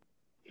way,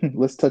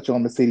 let's touch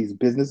on Mercedes'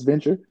 business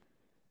venture.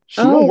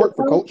 She don't Oh, work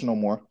for Coach no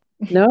more.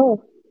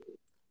 no.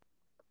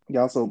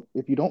 Y'all, so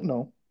if you don't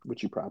know,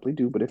 which you probably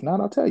do, but if not,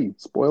 I'll tell you.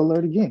 Spoiler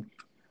alert again.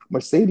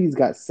 Mercedes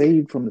got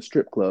saved from the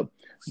strip club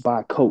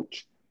by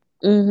Coach.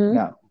 Mm-hmm.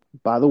 Now,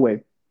 by the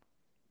way,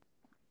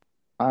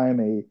 I am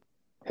a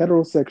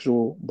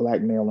heterosexual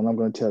black male, and I'm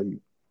going to tell you,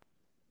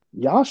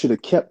 y'all should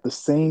have kept the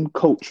same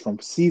coach from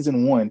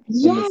season one into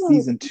Yeah.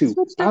 season two.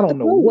 Switched I up the don't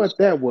know coach. what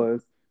that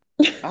was.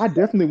 I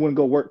definitely wouldn't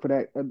go work for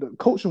that. The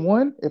coach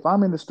one, if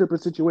I'm in the stripper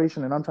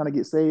situation and I'm trying to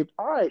get saved,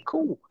 all right,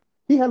 cool.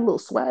 He had a little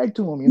swag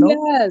to him.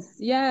 Yes.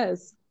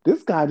 Yes.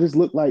 This guy just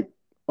looked like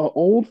an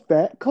old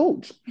fat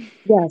coach.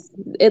 Yes.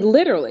 It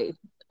literally.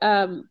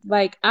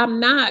 Like I'm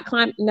not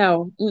climbing.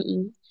 No.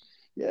 Mm-mm.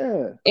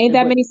 Yeah. Ain't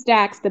that But many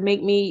stacks to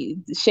make me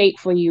shape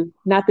for you.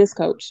 Not this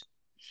coach.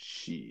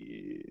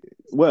 shit.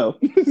 Well,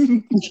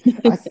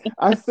 I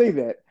I say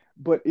that,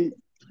 but it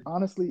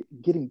honestly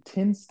getting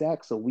 10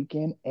 stacks a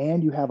weekend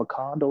and you have a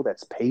condo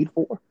that's paid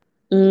for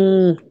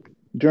Mm,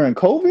 during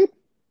COVID.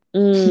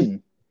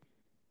 mm.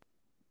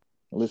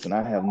 Listen,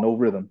 I have no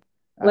rhythm.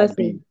 I'd Listen.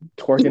 be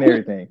twerking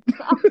everything.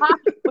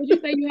 Would you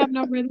say you have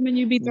no rhythm and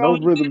you be No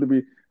throwing rhythm to be.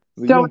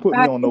 You throwing don't put me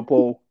back? on no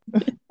pole.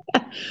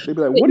 They'd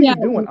be like, "What are Yeah.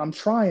 you doing?" I'm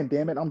trying.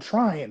 Damn it, I'm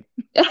trying.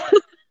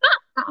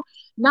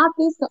 Not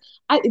this.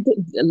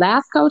 The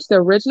last coach, the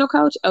original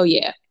coach. Oh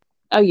yeah.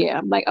 Oh yeah.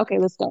 I'm like, okay,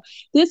 let's go.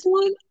 This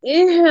one,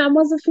 I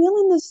wasn't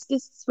feeling this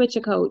switch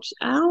of coach.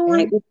 I don't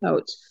like And this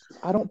coach.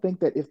 I don't think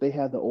that if they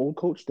had the old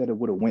coach that it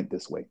would have went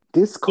this way.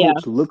 This Yeah.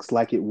 coach looks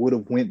like it would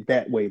have went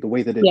that way, the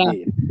way that it Yeah.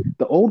 did.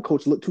 The old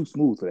coach looked too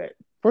smooth for that.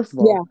 First of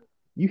Yeah. all,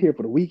 you here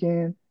for the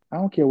weekend. I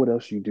don't care what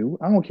else you do.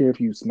 I don't care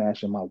if you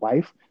smashing my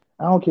wife.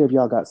 I don't care if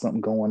y'all got something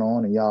going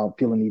on and y'all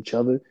feeling each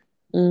other.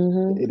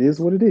 Mm-hmm. It is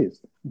what it is.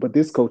 But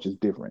this coach is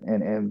different.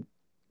 And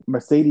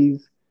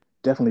Mercedes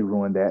definitely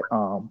ruined that.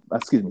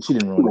 Excuse me, she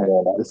didn't ruin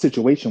that. The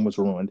situation was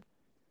ruined.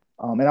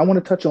 And I want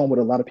to touch on what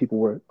a lot of people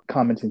were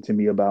commenting to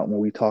me about when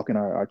we talk in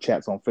our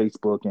chats on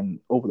Facebook and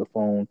over the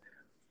phone.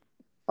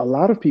 A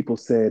lot of people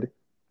said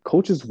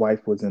Coach's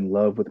wife was in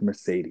love with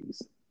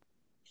Mercedes.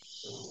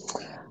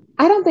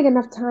 I don't think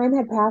enough time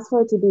had passed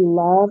for it to be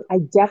love. I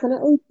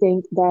definitely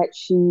think that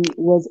she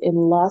was in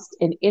lust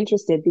and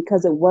interested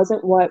because it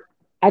wasn't what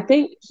I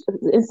think,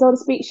 and so to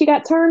speak, she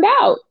got turned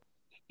out.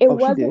 It Oh,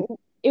 she wasn't did.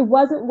 it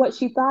wasn't what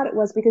she thought it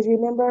was because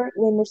remember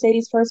when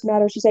Mercedes first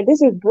met her, she said,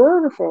 "This is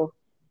beautiful."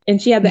 And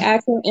she had the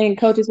accent and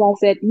coach's wife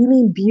said, "You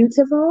mean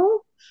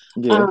beautiful?"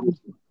 Yeah. Um,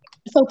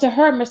 so to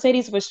her,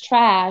 Mercedes was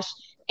trash,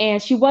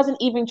 and she wasn't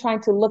even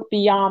trying to look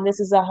beyond this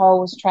is a hoe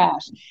was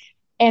trash.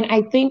 And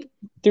I think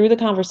through the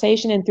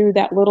conversation and through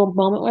that little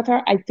moment with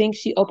her, I think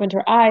she opened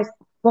her eyes.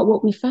 But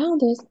what we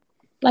found is,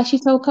 like she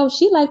told Coach,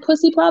 she liked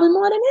pussy probably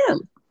more than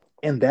him.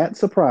 And that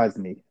surprised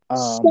me. I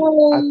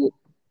So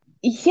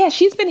yeah,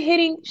 she's been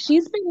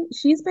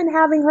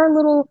having her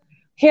little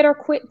hit or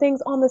quit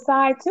things on the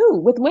side too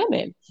with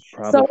women. So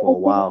probably I for a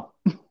think while.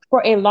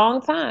 for a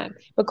long time.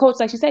 But Coach,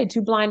 like you said,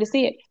 too blind to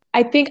see it.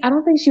 I don't think I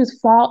don't think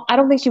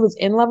she was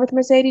in love with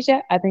Mercedes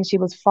yet. I think she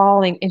was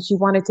falling and she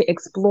wanted to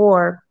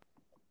explore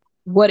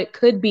what it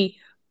could be.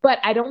 But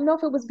I don't know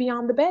if it was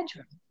beyond the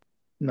bedroom.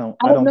 No,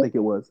 I I don't don't know. think it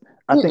was.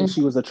 I think Mm-mm.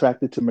 she was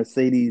attracted to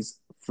Mercedes'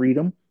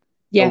 freedom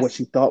or what Yes.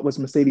 she thought was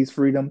Mercedes'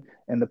 freedom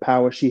and the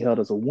power she held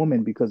as a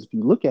woman. Because if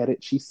you look at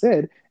it, she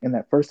said in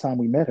that first time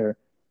we met her,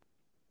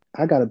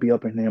 I got to be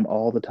up in him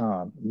all the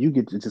time. You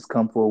get to just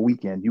come for a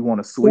weekend. You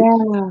want to switch?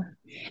 Yeah.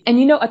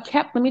 And a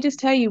kept, let me just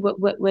tell you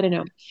what I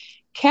know.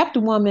 kept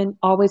woman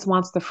always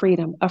wants the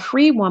freedom. A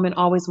free woman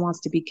always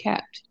wants to be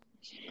kept.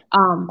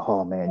 Um,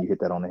 Oh man, you hit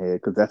that on the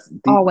head because that's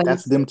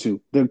always, them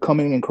too. They're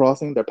coming and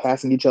crossing. They're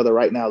passing each other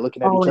right now,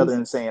 looking at each other always.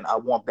 and saying, "I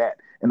want that,"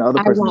 and the other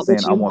I person is want saying,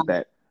 what "I you want want.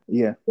 that."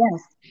 Yeah.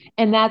 Yes,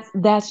 and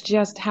that's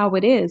just how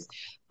it is.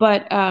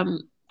 But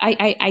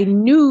I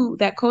knew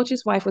that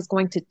Coach's wife was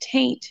going to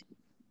taint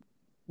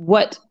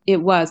what it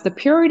was, the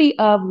purity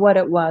of what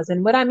it was,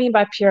 and what I mean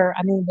by pure,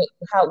 I mean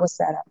how it was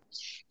set up.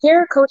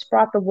 Here, Coach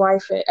brought the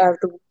wife,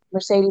 the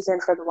Mercedes in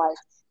for the wife.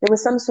 There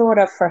was some sort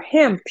of, for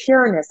him,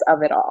 pureness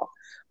of it all.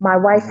 My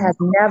wife Hmm. has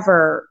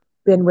never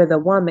been with a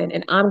woman,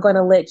 and I'm going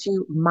to let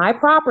you, my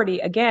property,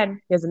 again,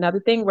 here's another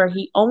thing where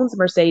he owns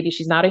Mercedes.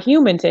 She's not a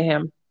human to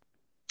him,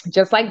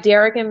 just like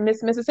Derek and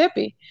Miss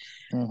Mississippi.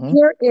 Hmm.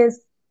 Here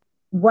is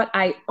what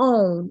I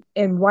own,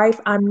 and wife,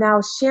 I'm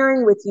now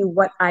sharing with you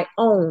what I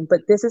own,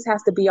 but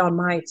has to be on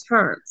my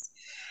terms.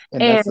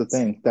 And And that's the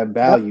thing. That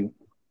yep, value.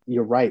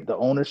 You're right. The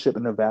ownership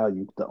and the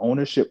value. The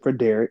ownership for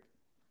Derek.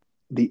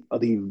 The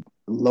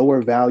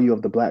lower value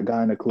of the black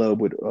guy in the club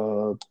with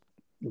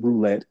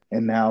roulette,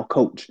 and now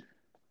Coach.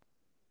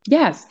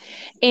 yes.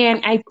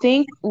 And I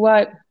think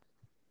what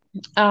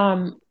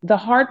the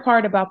hard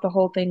part about the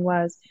whole thing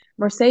was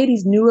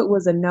Mercedes knew it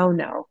was a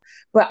no-no,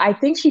 but I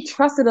think she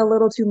trusted a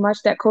little too much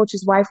that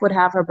Coach's wife would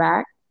have her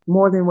back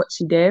more than what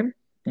she did.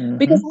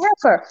 Because Hmm.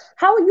 Heifer,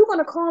 how are you going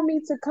to call me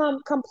to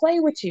come play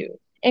with you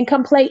and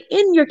come play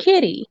in your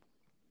kitty?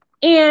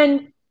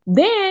 And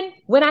then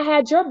when I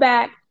had your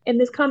back and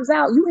this comes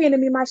out, you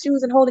handing me my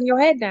shoes and holding your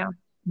head down.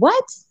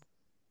 What?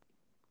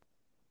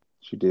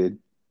 She did.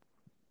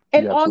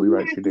 And You're absolutely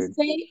right. She did.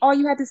 all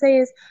you had to say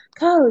is,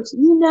 Coach,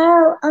 you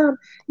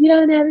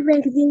don't have a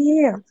right to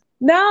get him.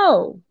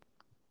 No,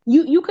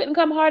 you couldn't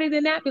come harder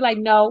than that. Be like,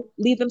 no,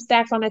 leave them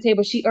stacks on the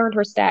table. She earned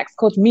her stacks,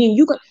 Coach. Me and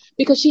you could,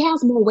 because she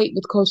has more weight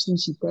with Coach than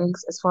she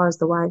thinks as far as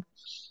the wife.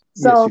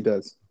 Yes, So she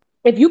does.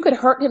 if you could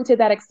hurt him to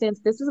that extent,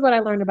 this is what I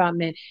learned about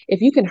men.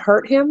 If you can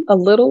hurt him a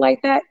little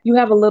like that, you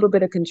have a little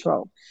bit of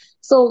control.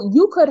 So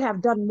you could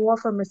have done more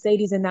for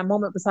Mercedes in that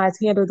moment besides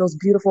hand her those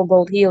beautiful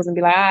gold heels and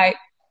be like, all right,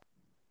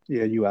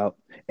 Yeah, you out.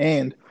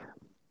 And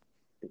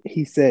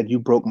he said, "You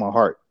broke my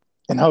heart."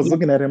 And I was yeah,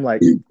 looking at him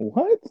like,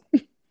 "What?"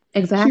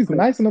 She's exactly.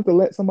 nice enough to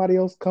let somebody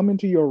else come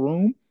into your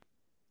room,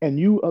 and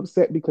you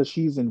upset because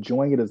she's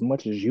enjoying it as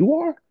much as you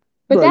are?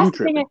 But Bro, that's you the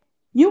thing. tripping.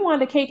 You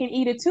wanted the cake and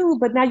eat it too,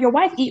 but now your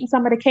wife eating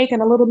some of the cake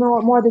and a little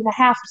more than the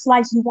half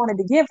slice you wanted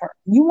to give her.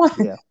 You want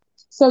Yeah.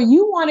 so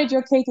you wanted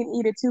your cake and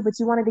eat it too, but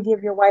you wanted to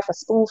give your wife a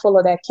spoonful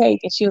of that cake,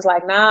 and she was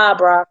like, "Nah,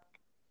 bro,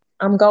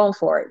 I'm going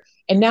for it."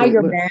 And now So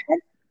you're mad.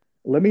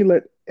 let me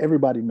let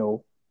everybody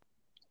know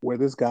where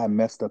this guy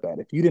messed up at.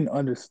 If you didn't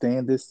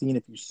understand this scene,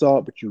 if you saw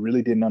it but you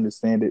really didn't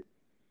understand it,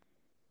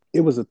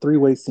 it was a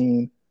three-way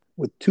scene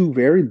with two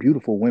very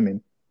beautiful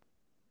women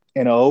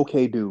and an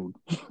okay dude.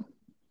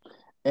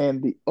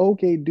 And the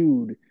okay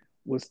dude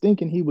was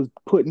thinking he was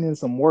putting in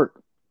some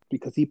work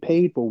because he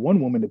paid for one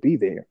woman to be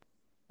there.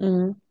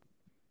 Mm-hmm.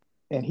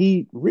 And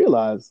he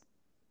realized,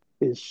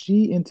 is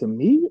she into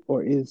me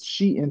or is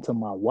she into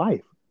my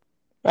wife?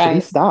 So he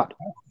Right, stopped.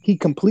 He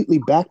completely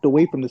backed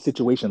away from the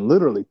situation,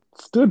 literally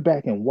stood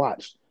back and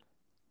watched.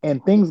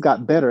 And things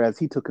got better as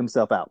he took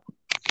himself out.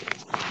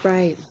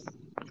 right.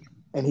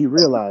 And he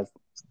realized,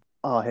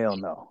 oh, hell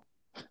no.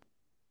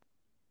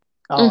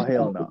 Oh,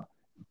 hell Mm-hmm. no.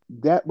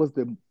 That was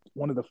the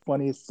one of the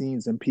funniest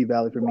scenes in P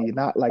Valley for me.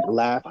 Not like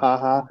laugh,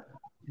 haha,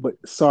 but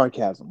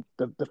sarcasm.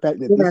 The fact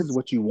that this is Yes,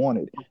 what you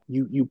wanted.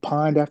 You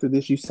pined after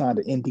this. You signed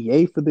an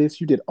NDA for this.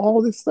 You did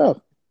all this stuff,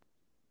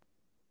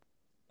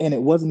 and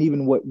it wasn't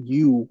even what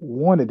you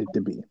wanted it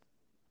to be.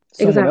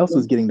 Someone else exactly.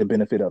 was getting the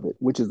benefit of it,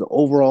 which is the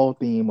overall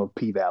theme of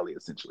P Valley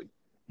essentially.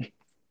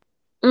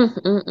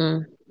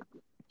 Mm-mm-mm.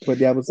 But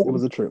that was it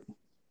was a trip.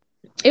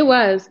 It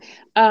was.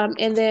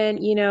 And then,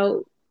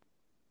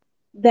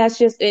 that's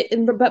just it.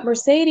 But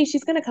Mercedes,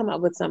 she's gonna come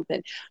up with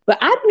something. But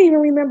I don't even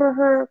remember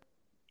her.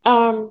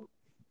 Um,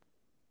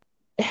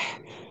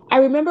 I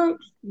remember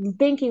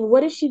thinking,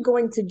 what is she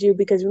going to do?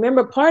 Because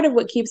remember, part of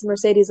what keeps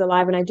Mercedes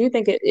alive, and I do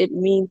think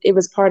it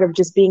was part of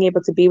just being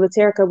able to be with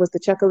Terica was the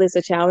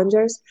Chuckalissa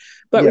Challengers.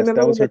 But Yes, remember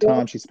that was when the her girl,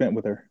 time she spent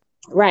with her.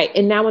 right?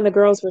 And now when the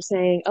girls were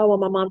saying, "Oh, well,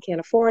 my mom can't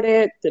afford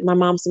it. That my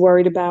mom's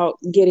worried about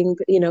getting,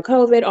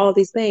 COVID, all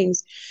these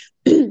things."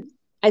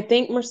 I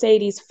think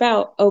Mercedes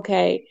felt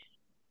okay.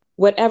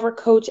 Whatever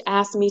coach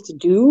asked me to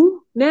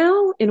do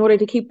now in order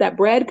to keep that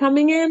bread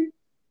coming in,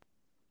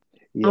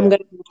 I'm Yeah,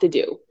 gonna have to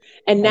do.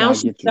 And and now I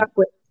she's get you. stuck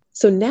with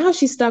now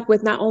she's stuck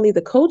with not only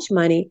the coach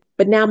money,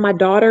 but now my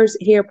daughter's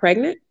here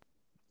pregnant.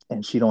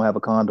 And she don't have a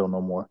condo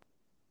no more.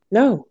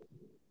 No,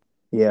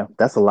 Yeah,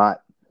 that's a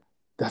lot.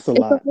 That's a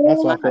it's a lot.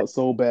 That's whole why I lot. felt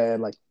so bad.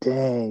 Like,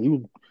 dang,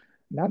 you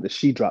not that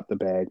she dropped the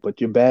bag, but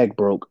your bag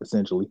broke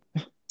essentially.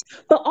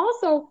 But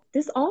also,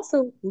 this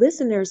also,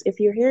 listeners, if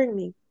you're hearing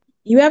me,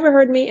 you ever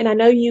heard me, and I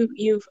know you've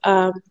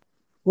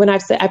when I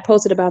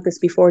posted about this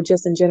before,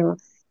 just in general,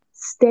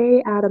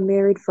 stay out of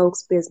married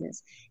folks'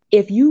 business.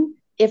 If you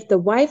If the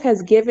wife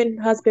has given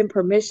husband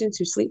permission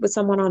to sleep with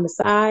someone on the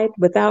side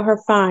without her,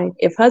 fine.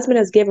 If husband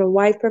has given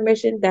wife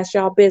permission, that's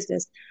y'all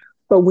business.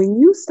 But when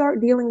you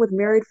start dealing with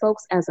married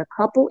folks as a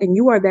couple and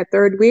you are that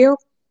third wheel,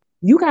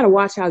 you got to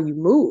watch how you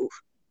move.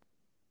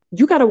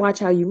 You got to watch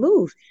how you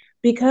move,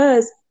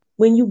 because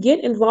when you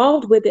get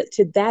involved with it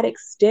to that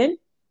extent,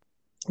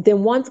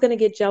 then one's going to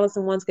get jealous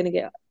and one's going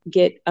to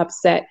get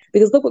upset.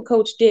 Because look what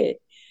Coach did.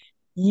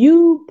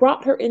 You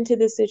brought her into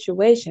this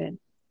situation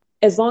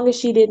as long as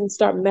she didn't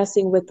start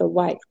messing with the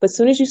wife. But as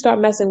soon as you start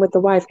messing with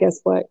the wife, guess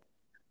what?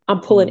 I'm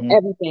pulling Mm-hmm.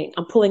 everything.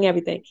 I'm pulling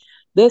everything.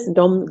 Listen,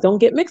 don't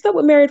get mixed up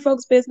with married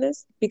folks'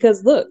 business,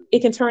 because look, it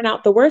can turn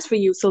out the worst for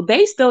you. So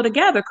they still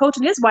together, Coach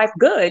and his wife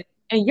good,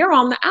 and you're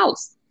on the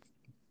outs.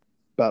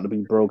 About to be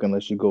broke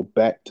unless you go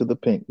back to the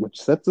pink, which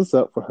sets us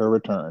up for her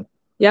return,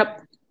 Yep.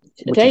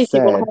 I which tell is you, she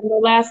won't sad. have no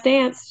last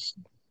dance.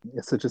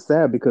 It's such a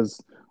sad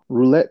because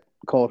Roulette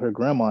called her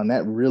grandma, and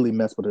that really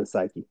messed with her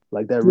psyche.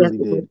 Like that Yes, really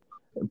it did.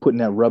 did. Putting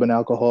that rubbing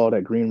alcohol,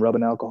 that green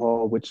rubbing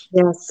alcohol, which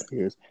Yes.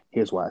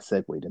 here's why I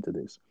segued into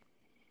this.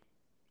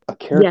 A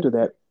Yes. character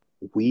that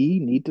we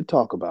need to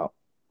talk about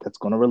that's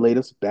going to relate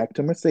us back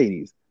to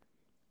Mercedes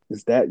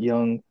is that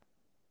young,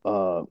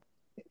 uh,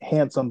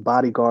 handsome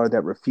bodyguard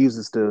that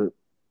refuses to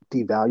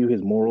devalue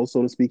his morals,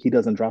 so to speak. He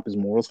doesn't drop his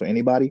morals for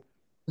anybody.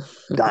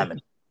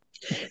 Diamond.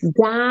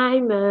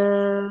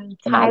 Diamond.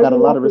 And I got a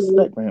lot of Kylie.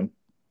 respect for him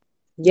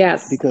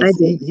Yes, I because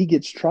he, do. he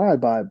gets tried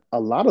by a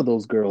lot of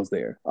those girls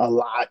there. A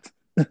lot.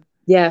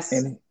 Yes.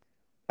 And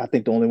I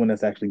think the only one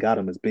that's actually got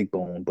him is Big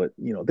Bone. But,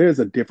 there's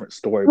a different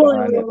story Well, in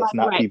behind that real that's life,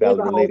 not right. P There's Valley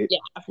a whole, related.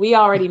 yeah, we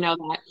already know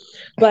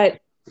that.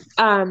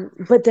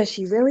 But does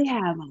she really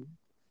have them?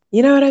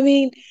 You know what I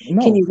mean? Can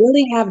No, you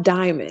really have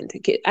Diamond?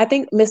 I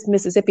think Miss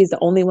Mississippi is the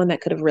only one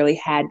that could have really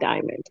had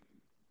Diamond.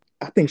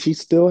 I think she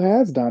still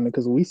has Diamond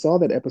because we saw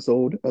that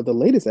episode, the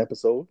latest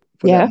episode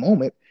for that Yeah.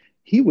 moment.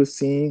 He was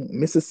seeing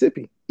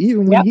Mississippi,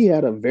 even when Yep. he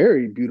had a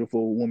very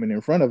beautiful woman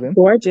in front of him,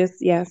 Gorgeous.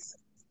 Yes.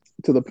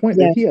 to the point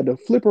that Yes. he had to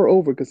flip her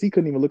over because he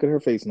couldn't even look at her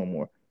face no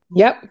more.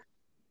 Yep.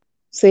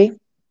 See?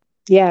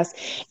 Yes.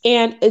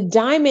 And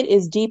Diamond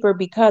is deeper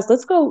because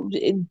let's go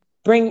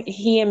bring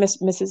he and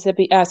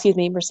Mississippi, excuse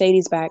me,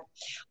 Mercedes back.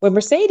 When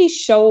Mercedes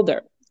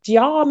shoulder, do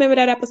y'all remember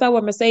that episode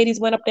where Mercedes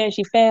went up there and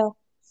she fell?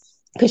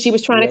 Because she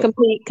was trying to Yep.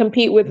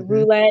 compete with Hmm.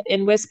 Roulette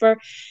and Whisper,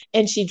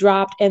 and she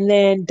dropped. And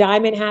then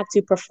Diamond had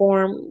to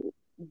perform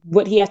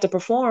what he had to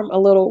perform, a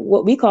little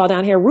what we call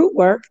down here root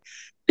work,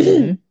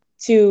 Hmm.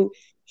 to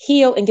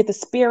heal and get the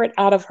spirit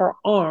out of her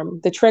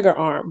arm, the trigger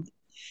arm.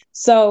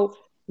 So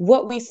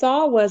what we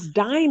saw was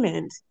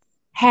Diamond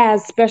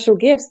has special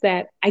gifts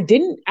that I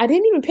didn't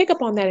even pick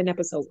up on that in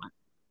episode 1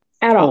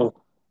 at all,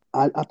 Oh,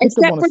 I picked up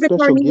except on a for the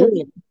special gift.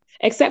 carnelian,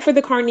 except for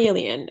the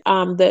carnelian,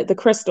 the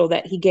crystal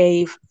that he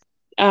gave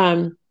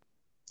um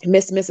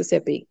Miss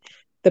Mississippi,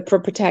 the for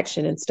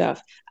protection and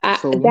stuff.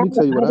 So let me That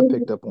tell you I what I didn't.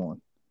 picked up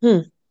on. Hmm,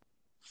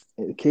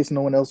 In case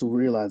no one else will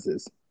realize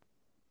this,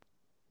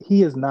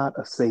 he is not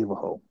a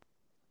save-a-hole,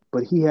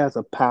 but he has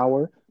a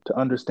power to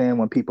understand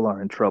when people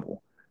are in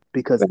trouble.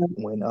 Because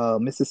when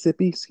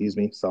Mississippi, excuse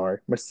me, sorry,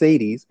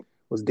 Mercedes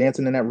was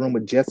dancing in that room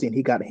with Jesse and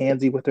he got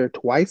handsy with her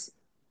twice,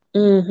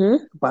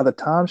 mm-hmm. by the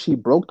time she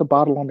broke the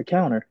bottle on the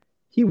counter,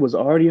 he was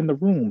already in the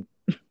room.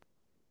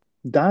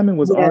 Diamond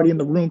was Yeah. already in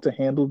the room to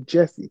handle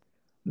Jesse.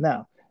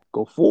 Now,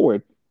 go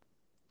forward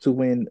to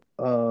when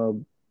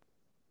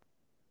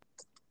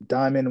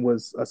Diamond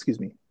was, excuse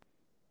me,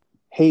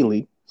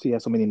 Haley, she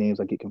has so many names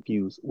I get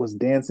confused, was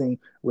dancing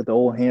with the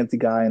old handsy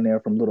guy in there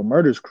from Little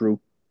Murder's crew.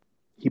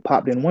 He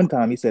popped in one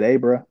time. He said, "Hey,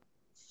 bro,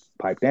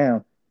 pipe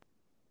down."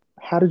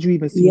 How did you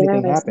even see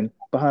anything Yes. happen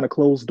behind a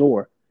closed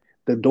door?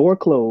 The door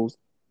closed,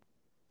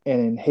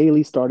 and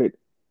Haley started,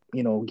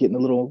 getting a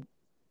little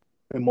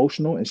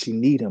emotional, and she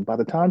need him. By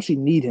the time she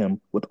need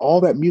him, with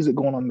all that music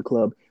going on in the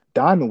club,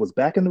 Diamond was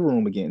back in the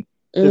room again.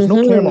 There's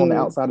no camera on the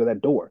Mm-hmm. outside of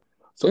that door.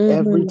 So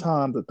every Mm-hmm.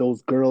 time that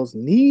those girls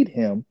need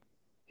him,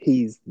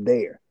 he's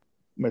there.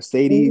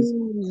 Mercedes,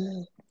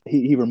 Mm-hmm.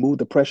 he removed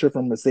the pressure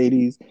from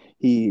Mercedes.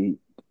 He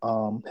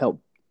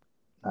helped,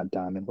 not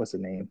Diamond, what's her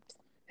name?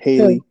 Who?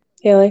 Haley.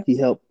 Haley. He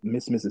helped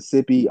Miss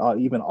Mississippi,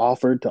 even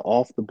offered to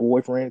off the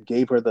boyfriend,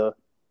 gave her the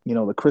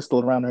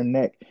crystal around her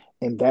neck.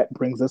 And that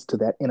brings us to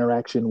that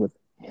interaction with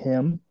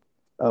him,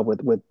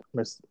 with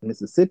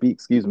Mississippi,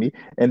 excuse me,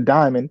 and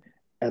Diamond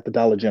at the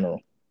Dollar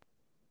General.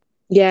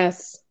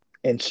 Yes.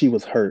 And she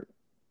was hurt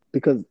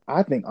because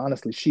I think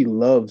honestly she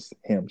loves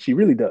him. She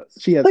really does.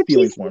 She has But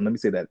feelings she's for him. Let me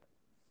say that.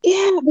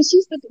 Yeah, but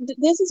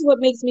this is what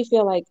makes me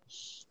feel like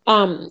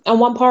on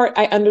one part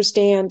I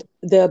understand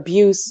the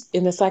abuse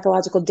and the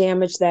psychological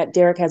damage that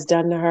Derek has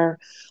done to her.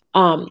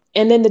 And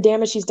then the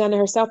damage she's done to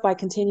herself by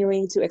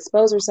continuing to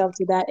expose herself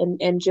to that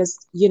and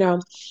just,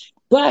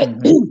 but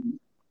Mm-hmm.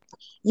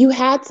 you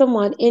had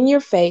someone in your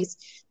face,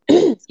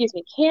 excuse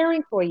me,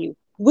 caring for you,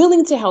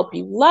 willing to help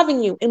you,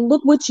 loving you, and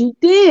look what you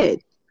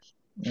did.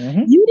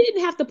 Mm-hmm. You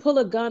didn't have to pull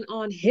a gun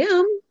on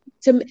him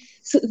to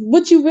so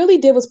what you really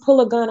did was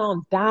pull a gun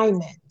on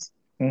Diamond.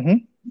 Mm-hmm.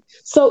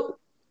 So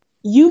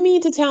you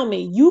mean to tell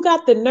me you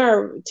got the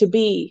nerve to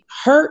be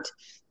hurt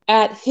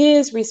at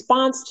his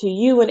response to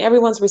you and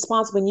everyone's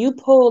response when you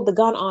pulled the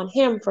gun on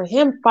him for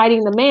him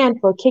fighting the man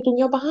for kicking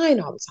your behind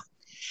all the time.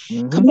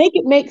 Mm-hmm. Make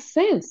it make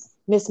sense,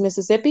 Miss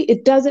Mississippi.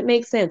 It doesn't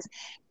make sense.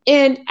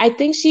 And I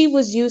think she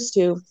was used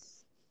to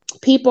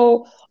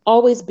people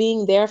always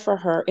being there for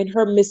her and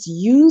her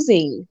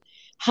misusing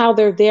how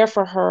they're there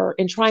for her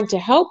and trying to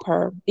help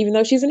her, even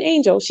though she's an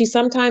angel. She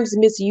sometimes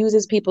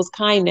misuses people's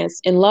kindness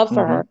and love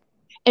for Mm-hmm. her.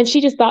 And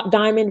she just thought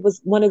Diamond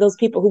was one of those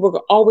people who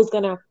were always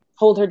going to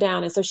hold her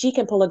down. And so she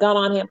can pull a gun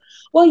on him.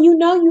 Well,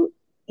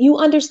 you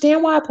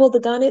understand why I pulled the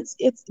gun.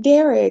 It's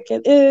Derek.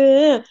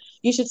 And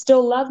you should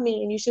still love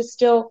me and you should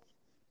still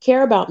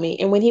care about me.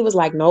 And when he was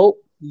like, nope,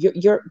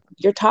 you're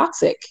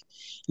toxic.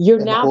 You're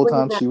And the now whole bringing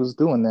time that. she was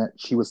doing that,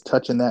 she was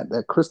touching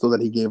that crystal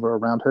that he gave her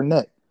around her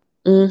neck.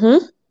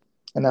 Mm-hmm.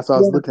 And that's what I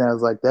was Yeah. looking at. I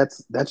was like,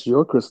 that's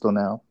your crystal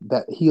now.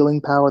 That healing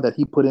power that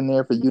he put in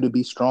there for you to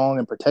be strong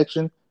and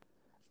protection,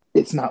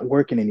 it's not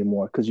working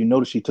anymore because you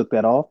notice she took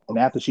that off. And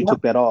after she Yep.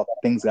 took that off,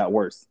 things got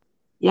worse.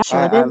 Yep. I Sure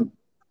I, did.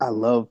 I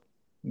love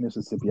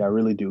Mississippi. I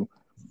really do.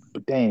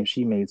 But damn,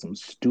 she made some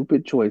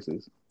stupid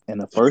choices. And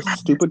the first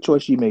stupid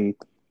choice she made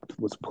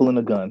was pulling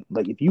a gun.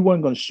 Like if you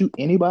weren't going to shoot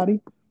anybody,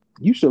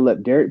 you should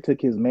let Derek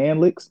take his man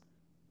licks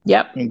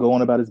Yep. and go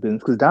on about his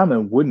business. Because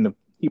Diamond wouldn't have.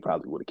 He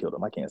probably would have killed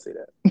him. I can't say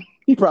that.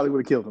 He probably would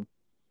have killed him.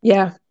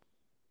 Yeah.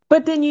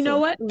 But then you know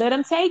So what? Let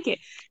him take it.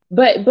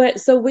 But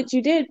so what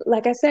you did,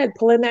 like I said,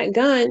 pulling that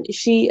gun,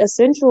 she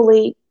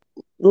essentially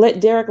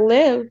let Derek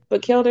live,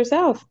 but killed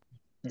herself,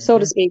 so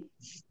to mhm. speak.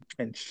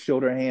 And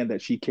showed her hand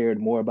that she cared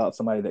more about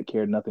somebody that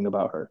cared nothing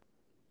about her.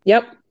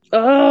 Yep.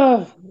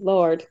 Oh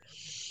Lord. But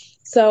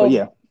So,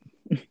 yeah,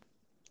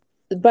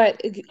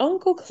 but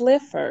Uncle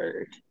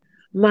Clifford,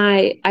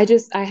 I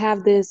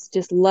have this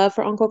just love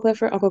for Uncle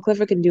Clifford. Uncle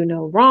Clifford can do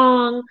no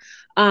wrong.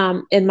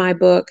 In my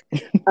book.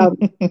 Um,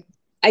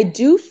 I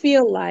do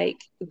feel like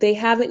they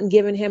haven't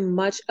given him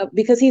much of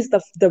because he's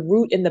the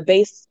root and the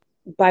base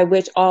by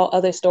which all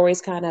other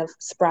stories kind of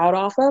sprout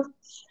off of.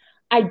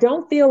 I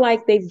don't feel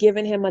like they've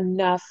given him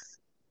enough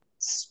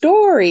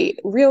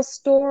real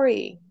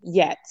story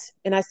yet.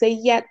 And I say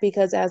yet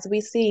because as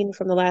we've seen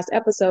from the last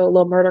episode,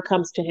 Little Murder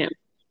comes to him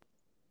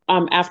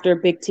after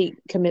Big T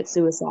commits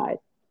suicide.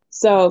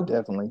 So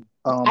definitely.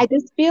 I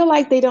just feel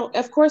like they don't,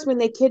 of course, when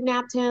they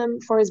kidnapped him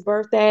for his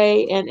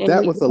birthday and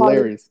That he was called it,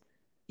 hilarious,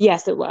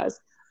 yes, it was.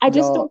 I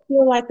just y'all. don't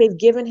feel like they've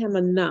given him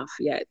enough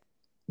yet.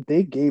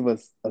 They gave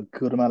us a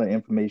good amount of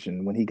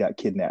information when he got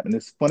kidnapped, and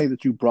it's funny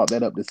that you brought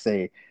that up to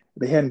say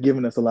they hadn't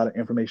given us a lot of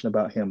information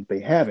about him. They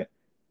haven't.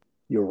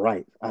 You're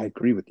right. I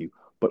agree with you.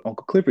 But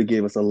Uncle Clifford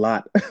gave us a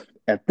lot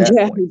at that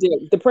Yeah, point. he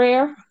did. The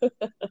prayer.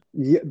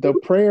 Yeah, the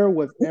prayer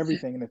was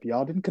everything. And if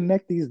y'all didn't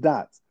connect these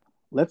dots,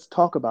 let's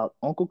talk about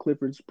Uncle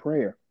Clifford's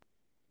prayer.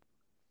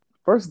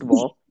 First of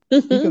all,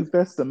 he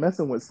confessed to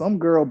messing with some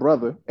girl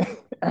brother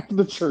at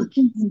the church,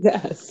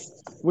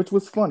 Yes. which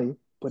was funny,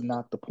 but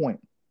not the point.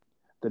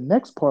 The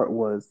next part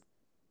was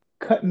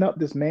cutting up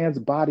this man's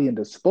body and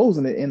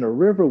disposing it in the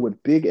river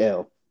with Big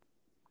L.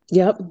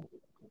 Yep.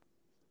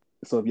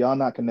 So if y'all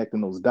not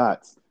connecting those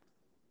dots,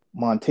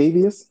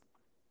 Montavious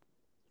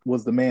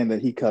was the man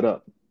that he cut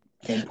up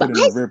and But put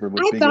in the river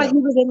with I Big thought he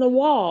L. was in the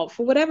wall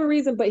for whatever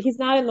reason, but he's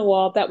not in the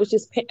wall. That was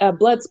just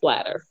blood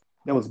splatter.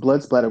 There was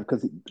blood splatter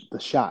because the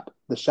shot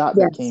that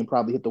Yes. came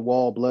probably hit the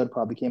wall. Blood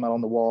probably came out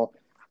on the wall.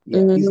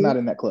 Yeah, he's Hmm. not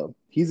in that club.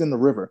 He's in the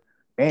river.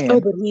 Oh,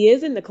 And but he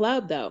is in the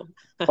club though.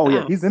 oh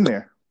yeah, he's in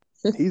there.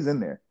 He's in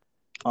there.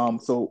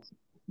 So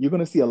you're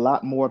gonna see a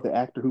lot more of the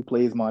actor who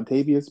plays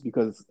Montavious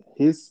because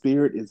his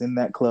spirit is in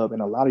that club,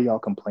 and a lot of y'all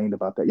complained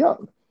about that.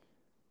 Y'all,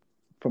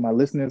 for my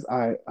listeners,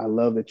 I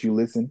love that you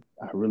listen.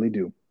 I really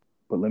do.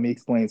 But let me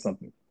explain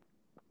something.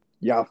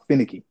 Y'all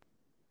finicky.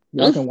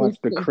 Y'all can watch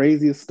the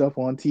craziest stuff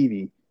on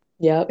TV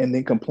Yep. and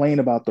then complain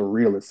about the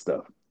realest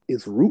stuff.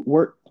 Is root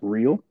work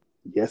real?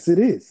 Yes, it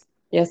is.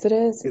 Yes, it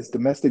is. Is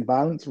domestic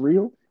violence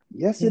real?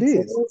 Yes, it Yes, it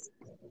is. is.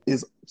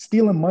 Is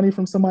stealing money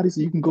from somebody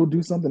so you can go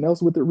do something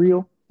else with it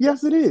real?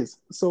 Yes, it is.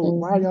 So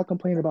why are Hmm. y'all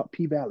complaining about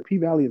P Valley? P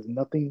Valley is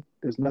nothing.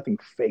 There's nothing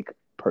fake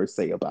per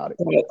se about it,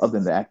 Right. other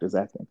than the actors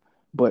acting.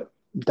 But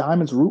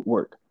Diamond's root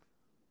work.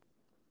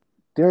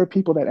 There are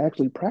people that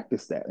actually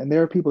practice that, and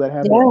there are people that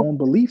have their Yeah. own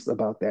beliefs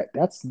about that.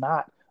 That's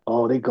not,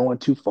 oh, they going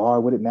too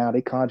far with it now.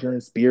 They conjuring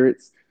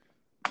spirits.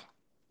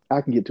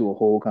 I can get to a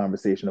whole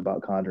conversation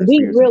about conjuring We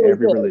spirits in really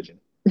every could. religion.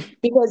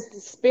 Because the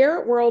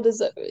spirit world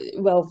is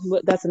well,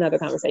 that's another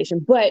conversation,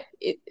 but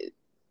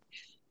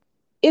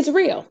it's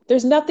real.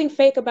 There's nothing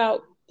fake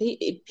about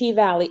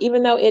Valley,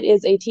 even though it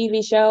is a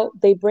TV show.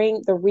 They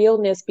bring the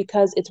realness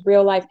because it's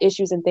real life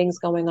issues and things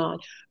going on.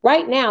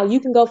 Right now, you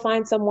can go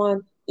find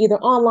someone either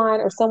online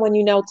or someone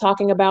you know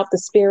talking about the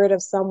spirit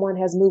of someone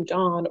has moved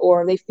on,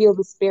 or they feel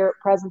the spirit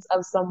presence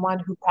of someone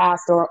who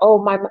passed, or oh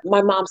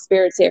my mom's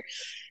spirit's here.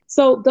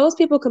 So those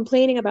people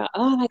complaining about,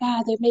 oh my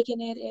God, they're making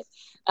it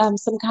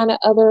some kind of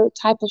other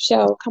type of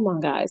show. Come on,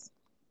 guys.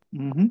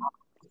 Mm-hmm.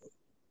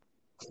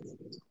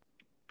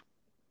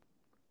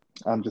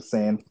 I'm just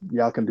saying,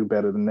 y'all can do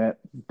better than that.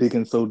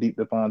 Digging so deep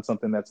to find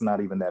something that's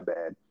not even that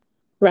bad.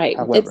 Right. It's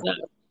However, not.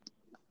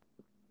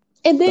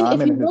 And then if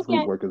Diamond you and his look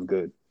root at work is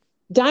good.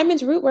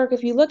 Diamond's root work,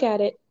 if you look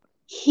at it,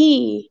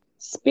 he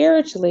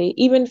spiritually,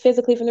 even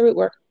physically from the root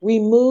work,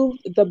 removed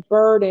the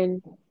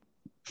burden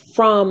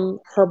from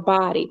her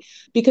body.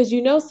 Because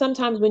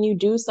sometimes when you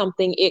do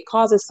something, it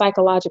causes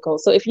psychological.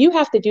 So if you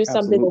have to do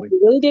something that Absolutely.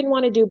 you really didn't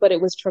want to do, but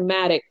it was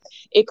traumatic,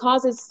 it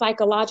causes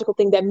psychological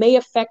thing that may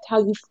affect how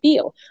you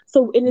feel.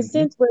 So in a Hmm.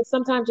 sense where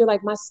sometimes you're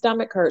like, my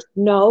stomach hurts.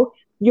 No,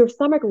 your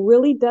stomach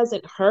really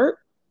doesn't hurt,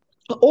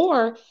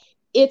 or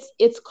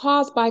it's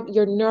caused by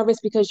you're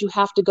nervous because you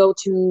have to go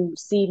to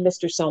see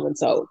Mr. So and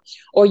so,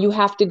 or you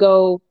have to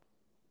go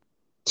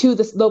to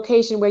the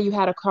location where you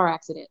had a car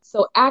accident.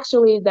 So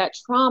actually, that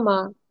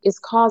trauma is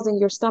causing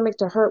your stomach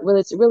to hurt. Well,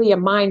 it's really a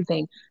mind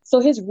thing. So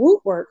his root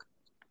work,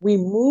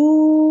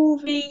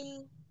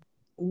 removing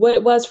what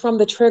it was from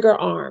the trigger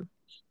arm,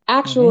 Hmm.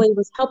 actually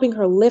was helping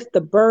her lift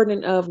the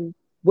burden of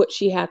what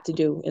she had to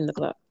do in the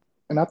club.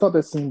 And I thought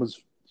that scene was,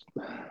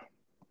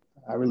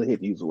 I really hate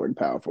to use the word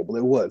powerful, but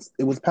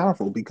it was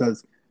powerful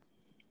because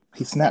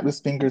he snapped his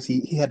fingers.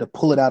 He had to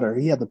pull it out of her.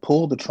 He had to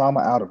pull the trauma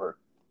out of her.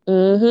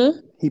 Mm-hmm.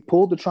 He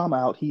pulled the trauma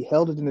out. He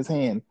held it in his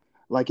hand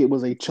like it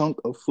was a chunk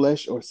of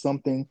flesh or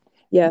something.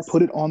 He Yes,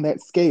 put it on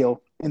that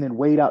scale and then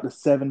weighed out the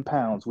 7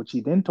 pounds, which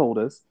he then told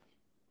us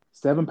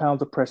 7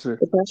 pounds of pressure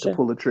the to pressure.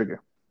 pull the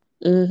trigger.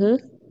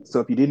 Mm-hmm. So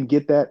if you didn't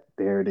get that,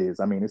 there it is.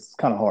 I mean, it's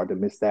kind of hard to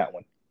miss that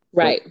one. But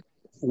Right.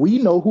 we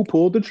know who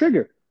pulled the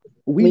trigger.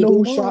 We We know do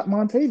who that. shot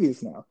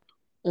Montavious now.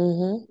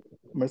 Mm-hmm.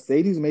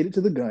 Mercedes made it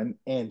to the gun,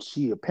 and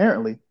she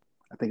apparently,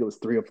 I think it was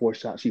 3 or 4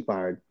 shots she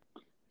fired.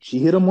 She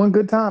hit him one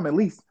good time at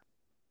least.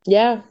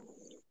 Yeah.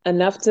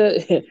 Enough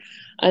to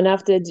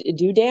enough to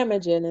do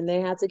damage in, and they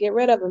had to get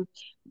rid of him.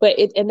 But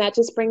and that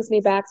just brings me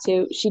back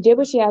to she did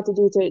what she had to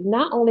do to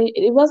not only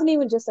it wasn't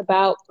even just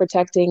about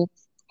protecting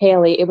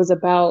Haley, it was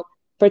about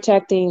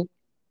protecting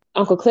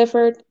Uncle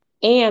Clifford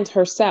and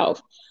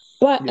herself.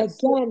 But Yes,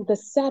 again,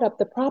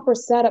 the proper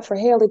setup for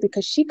Haley,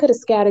 because she could have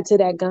scattered to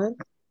that gun.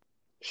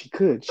 she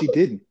could. She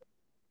didn't.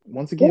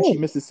 Once again, she Right.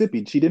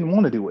 Mississippi. She didn't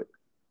want to do it.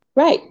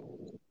 Right.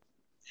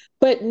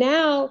 But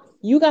now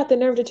you got the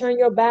nerve to turn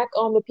your back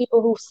on the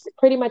people who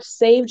pretty much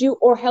saved you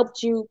or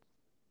helped you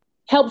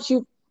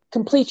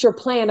complete your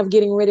plan of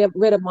getting rid of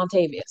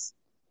Montavious.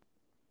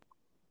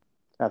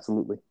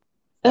 Absolutely.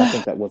 I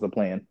think that was a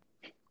plan.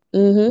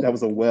 Mm-hmm. That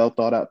was a well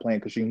thought out plan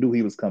because she knew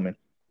he was coming.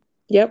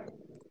 Yep.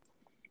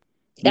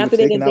 He was After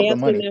they taking done out the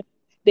danced in money. that,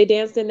 they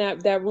danced in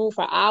that room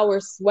for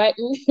hours,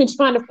 sweating and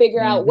trying to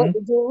figure out what Hmm.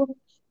 to do.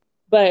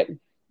 But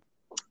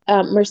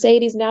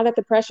Mercedes, now that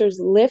the pressure's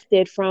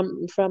lifted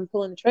from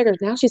pulling the triggers,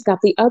 now she's got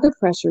the other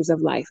pressures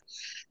of life.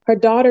 Her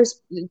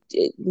daughter's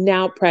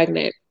now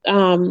pregnant.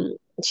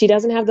 She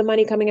doesn't have the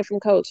money coming in from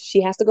Coach.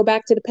 She has to go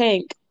back to the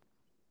bank.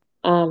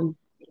 Um,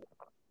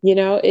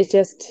 it's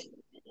just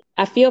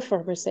I feel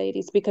for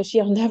Mercedes because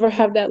she'll never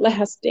have that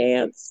last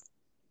dance.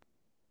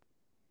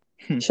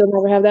 She'll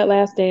never have that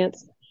last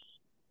dance.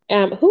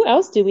 Who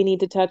else do we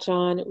need to touch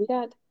on? We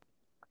got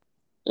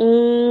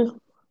um,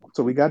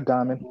 So we got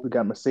Diamond, we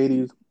got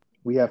Mercedes,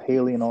 we have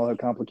Haley and all her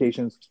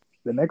complications.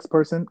 The next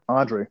person,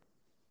 Andre.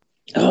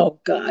 oh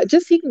God,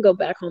 just he can go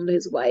back home to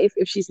his wife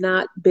if she's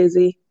not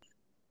busy.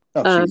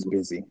 Oh, she's Um,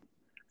 busy.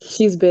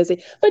 she's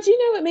busy. But you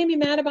know what made me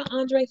mad about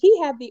Andre?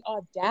 He had the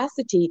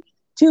audacity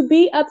to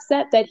be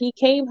upset that he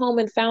came home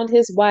and found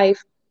his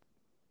wife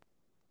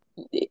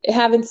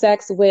having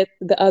sex with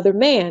the other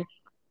man.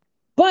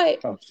 But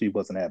Oh, she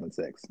wasn't having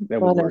sex.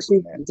 That was well, no, worse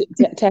than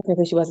that.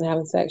 technically she wasn't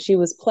having sex. She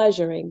was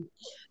pleasuring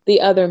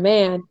the other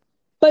man.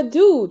 But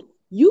dude,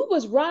 you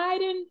was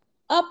riding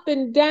up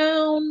and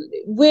down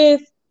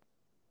with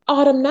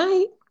Autumn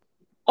Night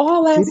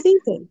all last Did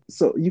season.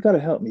 so you got to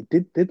help me.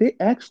 Did they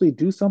actually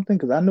do something?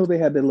 Because I know they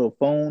had their little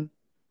phone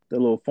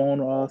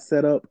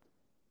set up,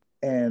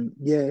 and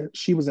yeah,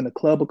 she was in the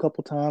club a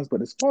couple times.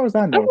 But as far as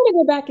I I know, gotta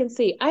go back and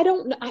see. I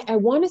don't know. I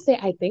want to say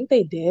I think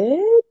they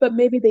did, but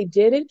maybe they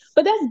didn't.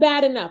 But that's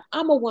bad enough.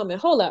 I'm a woman.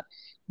 Hold up.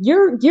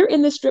 You're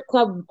in the strip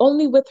club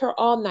only with her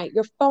all night.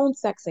 You're phone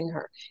sexing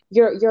her.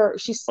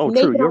 She's oh,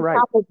 true, naked you're on right.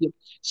 top of you.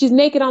 She's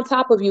naked on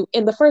top of you.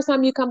 And the first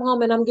time you come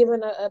home and I'm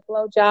giving a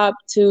blow job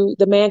to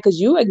the man because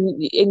you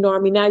ignore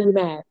me, now you're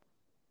mad.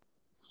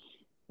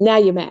 Now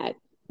you're mad.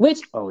 Which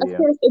Oh of yeah,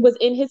 course it was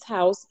in his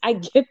house. I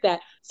get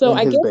that. So in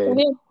I his guess for bed.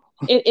 him,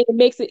 it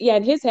makes it, yeah,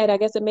 in his head, I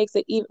guess it makes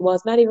it even, well,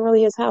 it's not even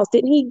really his house.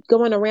 Didn't he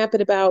go on a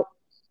rampant about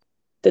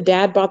the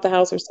dad bought the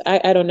house, or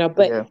I don't know.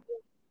 But Yeah.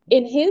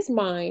 in his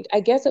mind,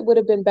 I guess it would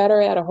have been better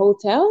at a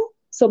hotel.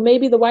 So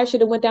maybe the wife should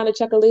have went down to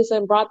Chucalissa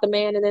and brought the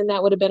man, and then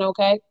that would have been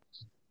okay.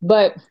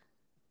 But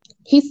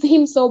he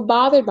seemed so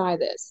bothered by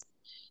this.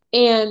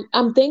 And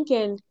I'm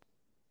thinking,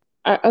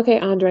 okay,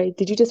 Andre,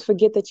 did you just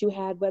forget that you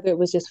had, whether it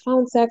was just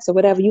phone sex or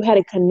whatever, you had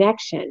a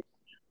connection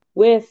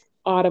with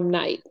Autumn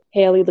Night,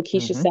 Haley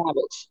Lakeisha Hmm.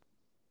 Savage.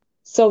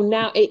 So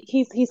now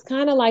he's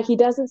kind of like he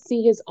doesn't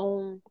see his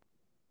own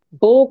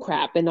bull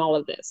crap in all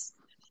of this.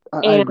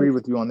 I And agree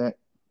with you on that.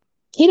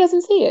 he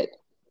doesn't see it.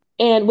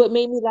 And what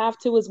made me laugh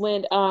too was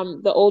when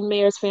the old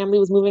mayor's family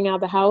was moving out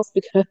of the house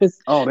because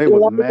Oh, they they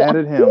was left it. mad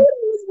at He him.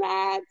 was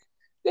mad.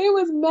 They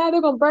was mad.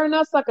 They're gonna burn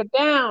that sucker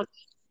down.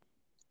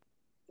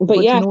 But But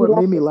you yeah, know he what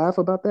left made me it. laugh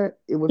about that?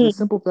 It was the Hmm.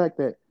 simple fact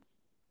that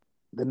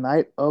the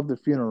night of the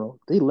funeral,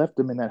 they left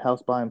him in that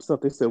house by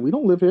himself. They said, "We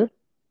don't live here,"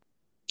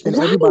 and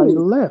everybody Right.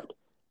 left.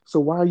 So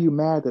why are you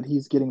mad that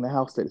he's getting the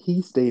house that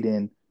he stayed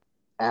in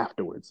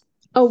afterwards?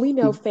 Oh, we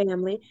know He,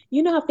 family.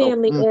 You know how oh,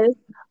 family is.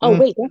 Oh, mm.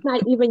 wait, that's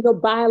not even your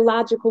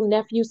biological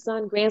nephew,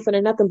 son, grandson,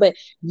 or nothing. But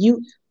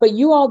you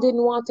all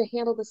didn't want to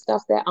handle the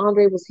stuff that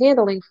Andre was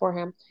handling for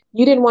him.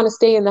 You didn't want to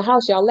stay in the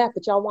house. Y'all left,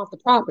 but y'all want the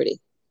property.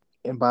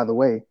 And by the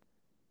way,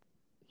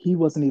 he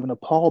wasn't even a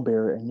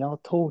pallbearer, and y'all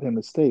told him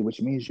to stay,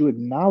 which means you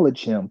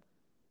acknowledge him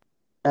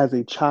as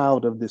a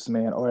child of this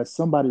man or as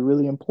somebody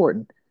really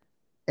important.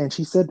 And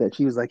she said that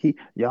she was like,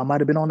 y'all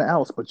might have been on the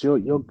outs, but your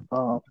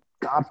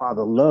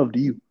godfather loved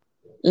you,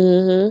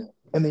 Mm-hmm.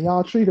 and then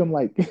y'all treat him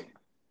like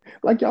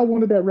like y'all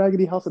wanted that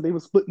raggedy house that they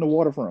was splitting the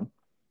water from.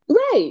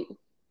 Right.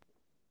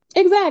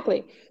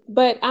 Exactly.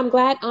 But I'm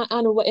glad,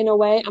 in a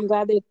way, I'm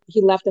glad that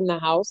he left in the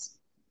house.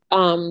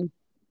 Um,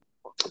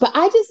 but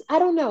I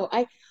don't know.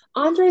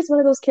 Andre is one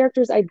of those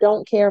characters I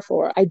don't care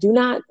for. I do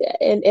not,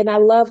 and I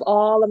love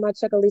all of my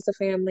Chuckalisa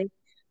family,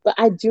 but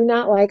I do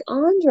not like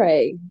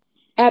Andre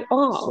at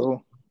all.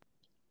 So,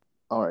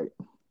 all right,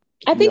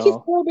 I think he's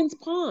y'all. Corbin's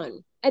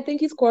pawn. I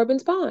think he's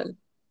Corbin's pawn.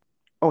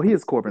 Oh, he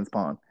is Corbin's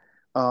pawn.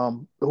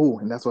 Oh,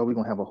 and that's why we're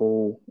gonna have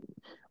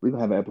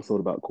an episode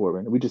about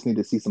Corbin. We just need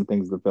to see some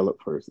things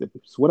develop first. If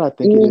it's what I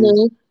think it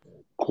is, Hmm.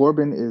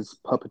 Corbin is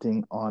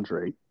puppeting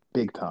Andre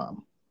big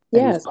time,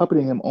 and he's Yes,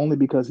 puppeting him only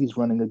because he's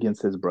running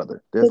against his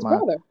brother. There's his my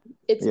brother.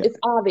 It's yeah. it's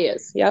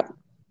obvious. Yep.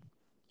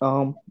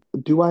 Um,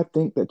 do I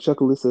think that Chuck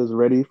Alyssa is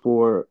ready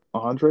for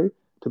Andre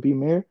to be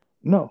mayor?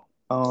 No.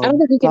 I don't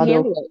think he can Tydell,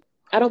 handle it.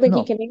 I don't think he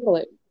no, can handle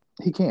it.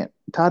 he can't.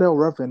 Tydell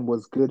Ruffin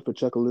was good for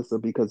Chuck Alyssa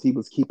because he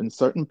was keeping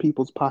certain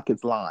people's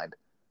pockets lined, and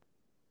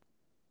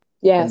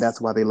Yes.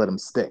 that's why they let him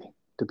stay.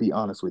 To be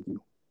honest with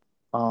you,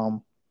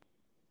 um,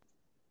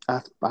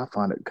 I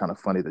find it kind of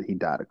funny that he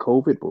died of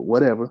COVID, but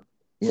whatever.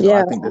 I Yeah.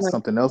 think I'm there's like,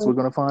 something else we're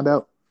gonna find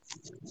out.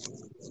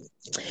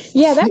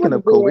 yeah, that Speaking was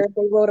of COVID, weird.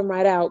 They wrote him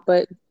right out,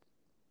 but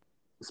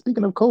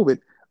speaking of COVID,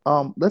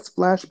 let's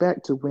flash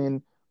back to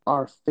when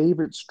our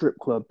favorite strip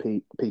club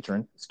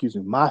patron, excuse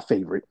me, my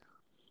favorite,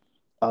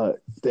 uh,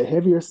 the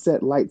heavier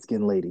set light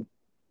skinned lady,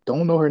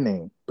 don't know her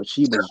name, but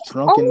she was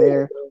drunk in oh,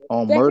 there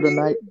on the murder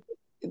night.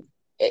 head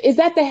is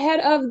that the head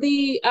of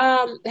the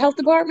health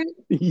department?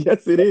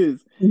 Yes, it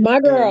is. My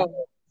And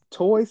girl.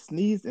 Toy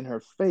sneezed in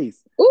her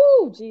face,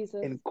 Ooh, Jesus.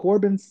 and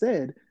Corbin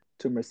said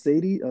to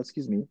Mercedes,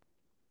 excuse me,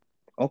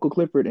 Uncle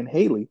Clifford and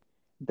Haley,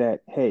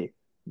 that hey,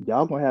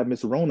 y'all gonna have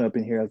Miss Rona up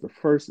in here as the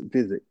first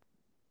visit.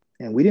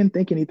 And we didn't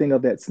think anything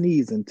of that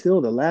sneeze until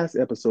the last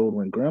episode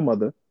when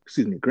grandmother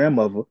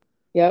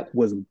Yep.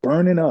 was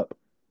burning up,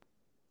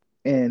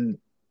 and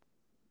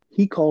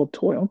he called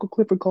Toy. Uncle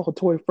Clifford called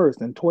Toy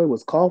first, and Toy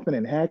was coughing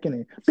and hacking.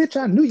 And bitch,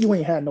 I knew you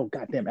ain't had no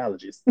goddamn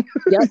allergies.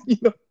 Yep. you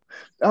know,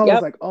 I was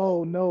Yep. like,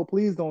 oh no,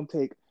 please don't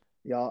take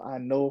y'all. I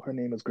know her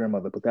name is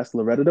grandmother, but that's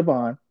Loretta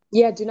Devine,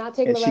 Yeah, do not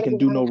take and she Loretta can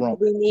do Devine no out. wrong.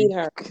 We need You,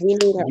 her. We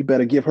need her. you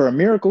better give her a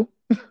miracle.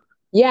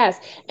 Yes.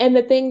 And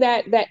the thing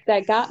that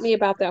got me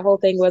about that whole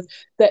thing was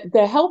that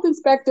the health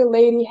inspector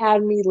lady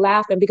had me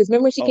laughing because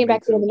remember when she Oh, came me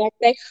back in too. the next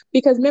day?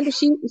 Because remember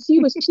she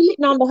was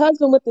cheating on the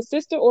husband with the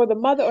sister or the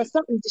mother or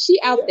something. She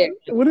out there.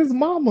 Yeah, with his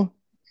mama.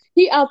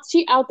 She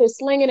out there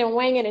slinging and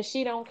wanging and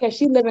she don't care.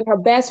 She living her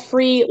best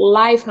free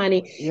life,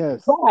 honey.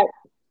 Yes. But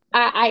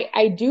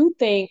I do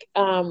think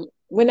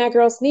when that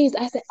girl sneezed,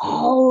 I said,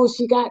 "Oh,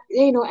 she got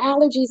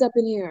allergies up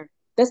in here.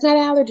 That's not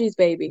allergies,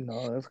 baby."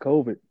 No, that's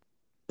COVID,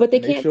 But they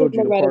and they can't take showed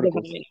you the Loretta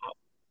particles. Devine out.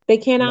 They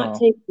cannot No,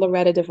 take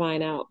Loretta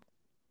Devine out.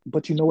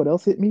 but you know what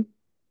else hit me?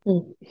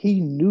 Hmm.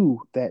 He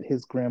knew that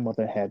his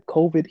grandmother had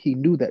COVID. He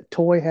knew that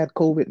Toy had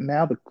COVID.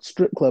 Now the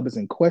strip club is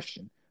in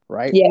question,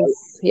 right?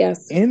 Yes,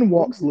 yes. In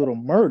walks Little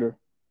Murder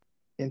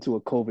into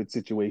a COVID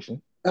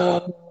situation.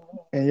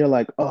 Oh, And you're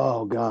like,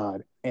 oh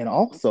God. And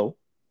also,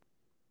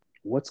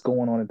 what's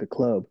going on at the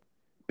club?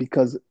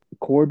 Because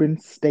Corbin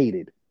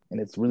stated, and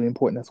it's really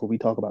important, that's what we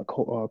talk about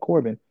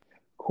Corbin.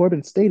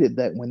 Corbin stated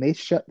that when they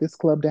shut this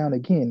club down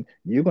again,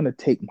 you're going to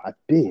take my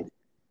bid.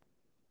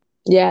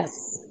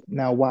 yes.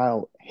 Now,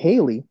 while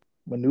Haley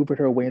maneuvered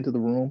her way into the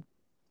room,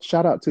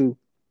 shout out to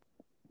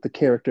the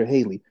character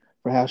Haley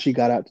for how she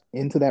got out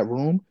into that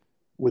room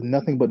with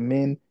nothing but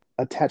men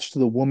attached to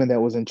the woman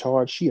that was in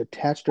charge. She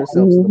attached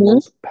herself to the Hmm.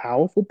 most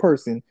powerful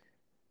person,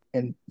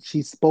 and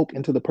she spoke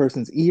into the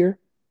person's ear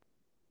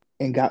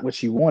and got what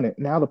she wanted.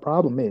 Now the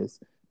problem is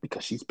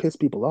because she's pissed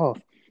people off,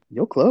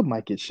 your club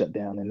might get shut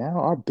down, and now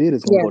our bid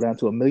is going to go Yes. down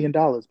to $1 million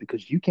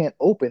because you can't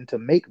open to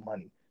make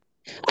money.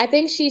 I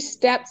think she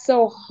stepped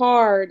so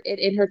hard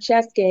in her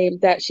chess game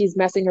that she's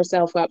messing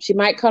herself up. She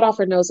might cut off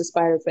her nose to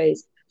spite her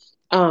face.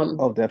 Um,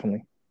 Oh,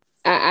 definitely.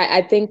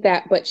 I think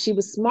that, but she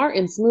was smart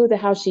and smooth at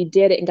how she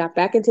did it and got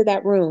back into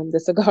that room, the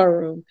cigar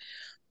room.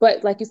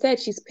 But like you said,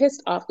 she's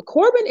pissed off.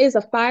 Corbin is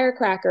a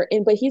firecracker,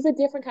 but he's a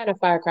different kind of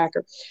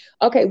firecracker.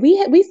 Okay,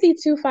 we see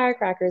two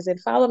firecrackers, and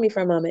follow me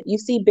for a moment. You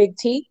see Big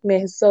T, may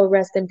his soul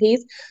rest in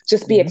peace,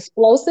 just be Mm-hmm.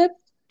 explosive.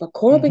 but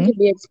Corbin Mm-hmm. can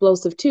be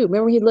explosive too.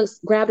 Remember, he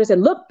grabbed her and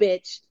said, "Look,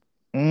 bitch."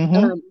 Mm-hmm.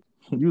 Um,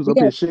 You was up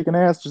yeah, here shaking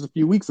ass just a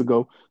few weeks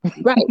ago.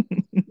 right.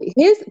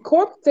 His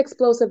Corbin's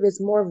explosive is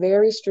more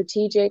very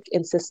strategic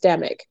and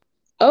systemic.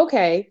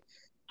 Okay,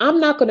 I'm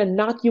not gonna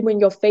knock you in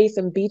your face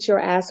and beat your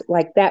ass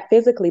like that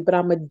physically, but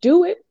I'm gonna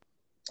do it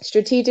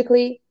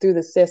strategically through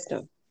the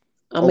system.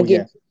 I'm Oh gonna get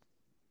yeah, you.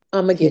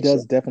 I'm gonna he get you.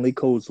 does definitely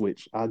code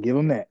switch. I'll give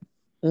him that.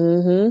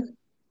 Mm-hmm.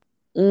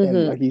 And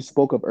Mm-hmm. like you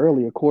spoke of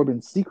earlier,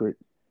 Corbin's secret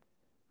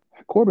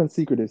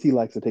is he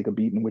likes to take a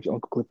beating, which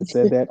Uncle Clifford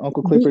said that.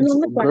 Uncle Beating Clifford's on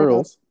the crowd.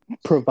 girls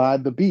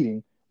provide the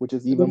beating, which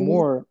is even Mhm.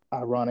 more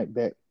ironic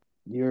that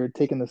you're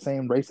taking the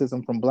same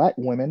racism from black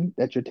women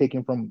that you're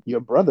taking from your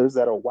brothers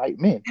that are white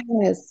men.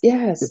 Yes,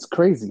 yes. It's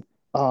crazy.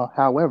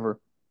 However,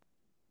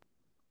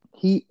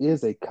 he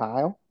is a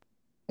Kyle,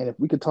 and if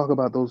we could talk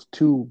about those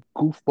two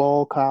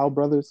goofball Kyle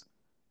brothers,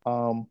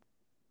 um,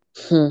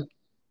 Hmm.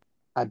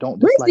 I don't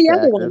Where's dislike the the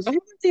other one? I actors.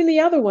 haven't seen the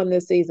other one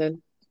this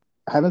season.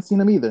 I haven't seen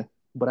him either,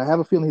 but I have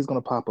a feeling he's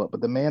going to pop up.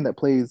 But the man that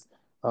plays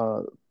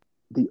uh,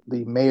 the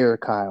mayor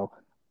Kyle,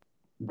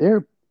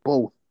 they're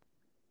both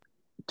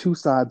two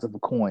sides of a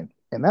coin,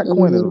 and that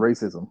coin is Hmm.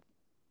 racism.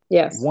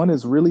 Yes. One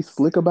is really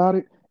slick about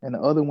it, and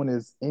the other one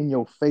is in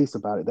your face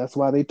about it. That's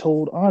why they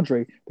told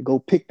Andre to go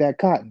pick that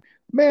cotton.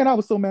 Man, I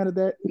was so mad at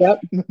that.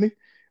 Yep.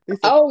 They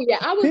said, Oh yeah,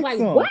 I was pick like,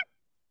 what?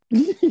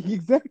 some.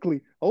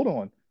 Exactly. Hold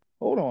on.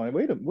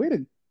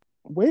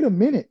 Wait a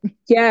minute. Did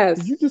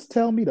Yes. you just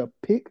tell me to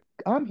pick?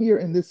 I'm here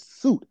in this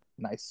suit.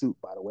 Nice suit,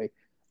 by the way.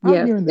 I'm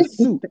Yes. here in this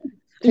suit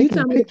You taking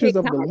tell me to pictures pick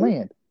of the cotton?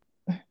 land,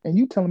 and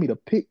you telling me to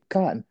pick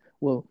cotton.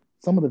 Well,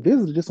 some of the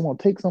visitors just want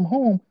to take some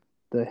home.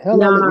 The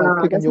hell I look like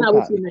Nah, picking that's your not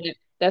what you cotton. meant.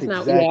 That's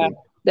not, yeah, Exactly.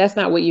 that's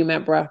not what you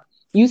meant, bruh.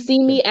 You see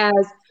And me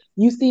as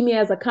you see me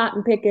as a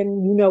cotton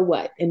picking, you know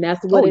what, and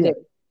that's what oh it yeah, is.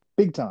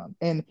 big time.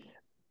 And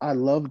I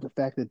love the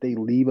fact that they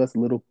leave us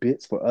little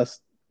bits for us.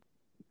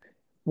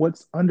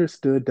 What's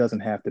understood doesn't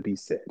have to be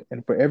said.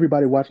 And for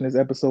everybody watching this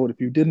episode, if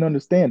you didn't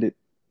understand it,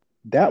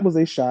 that was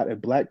a shot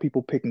at black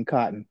people picking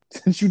cotton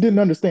since you didn't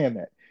understand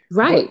that.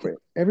 But Right. for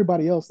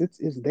everybody else, it's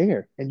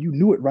there and you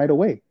knew it right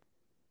away.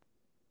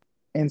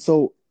 And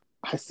so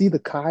I see the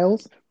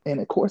Kyles, and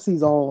of course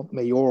he's all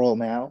mayoral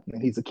now,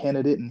 and he's a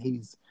candidate, and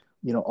he's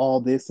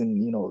all this,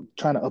 and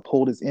trying to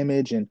uphold his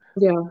image. And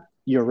Yeah.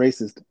 you're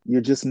racist.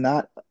 You're just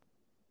not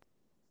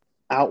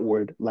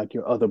outward like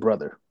your other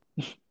brother,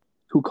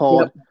 who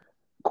called Yep.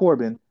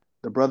 Corbin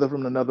the brother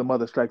from another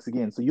mother strikes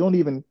again. So you don't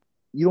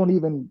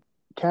even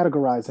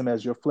categorize him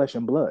as your flesh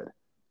and blood.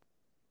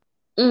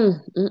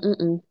 Mm, mm,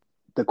 mm, mm.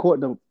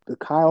 The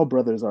Kyle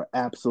brothers are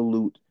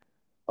absolute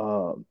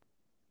uh,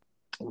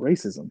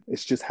 racism.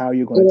 It's just how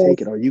you're It going to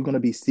take it. is Are you going to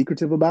be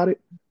secretive about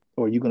it,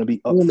 or are you going to be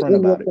upfront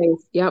in your about it?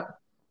 face. Yep.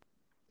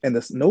 And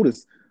this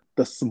notice,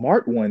 the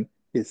smart one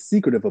is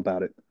secretive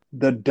about it.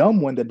 The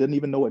dumb one that didn't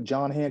even know what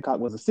John Hancock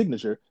was a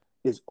signature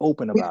is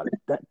open about it.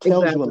 That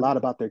tells you a Exactly. lot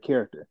about their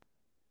character.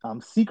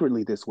 I'm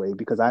secretly this way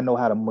because I know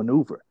how to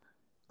maneuver.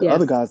 The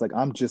other Yes. guy's like,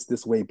 I'm just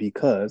this way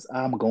because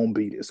I'm gonna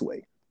be this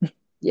way.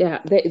 Yeah.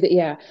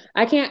 Yeah.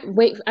 I can't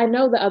wait. I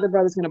know the other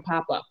brother's gonna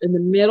pop up in the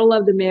middle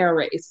of the mayor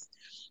race.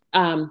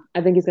 I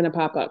think he's gonna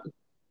pop up.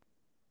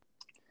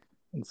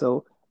 And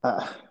so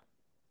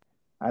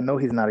I know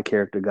he's not a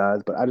character,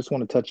 guys, but I just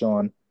want to touch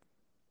on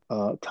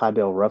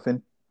Tydell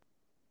Ruffin.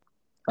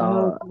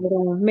 Oh,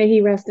 Uh, may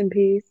he rest in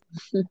peace.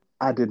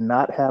 I did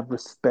not have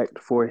respect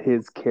for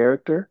his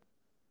character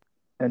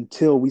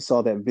until we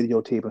saw that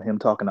videotape of him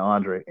talking to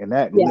Andre, and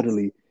that Yes.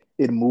 literally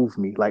it moved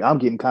me. Like I'm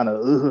getting kind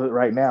of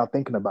right now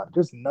thinking about it.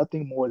 There's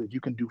nothing more that you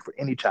can do for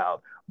any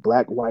child,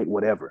 black, white,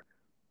 whatever,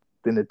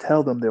 than to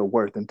tell them their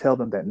worth and tell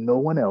them that no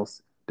one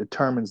else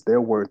determines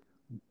their worth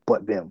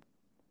but them.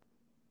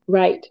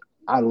 Right.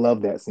 I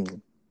love that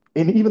scene.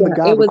 And even the Yeah.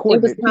 guy It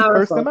recording was it, he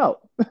cursed him powerful.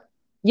 out.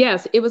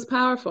 Yes, it was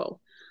powerful.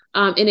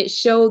 And it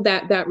showed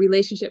that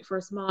relationship for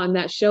Small, and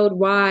that showed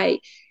why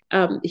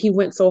he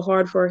went so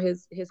hard for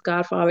his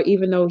godfather,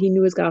 even though he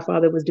knew his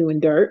godfather was doing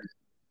dirt.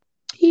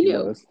 He He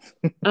knew. was.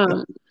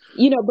 Um,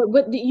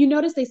 but you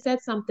notice they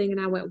said something, and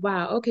I went,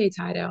 "Wow, okay,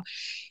 Tidal."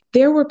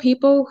 There were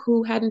people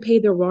who hadn't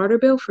paid their water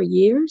bill for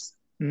years.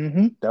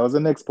 That was the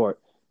next part.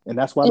 And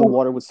that's why the And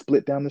water was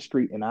split down the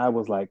street. And I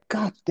was like,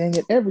 God dang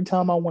it. Every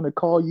time I want to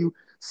call you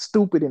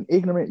stupid and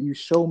ignorant, you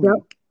show yep,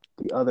 me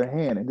the other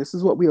hand. And this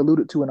is what we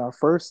alluded to in our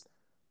first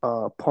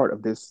part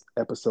of this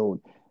episode.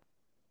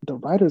 The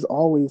writers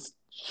always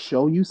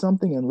show you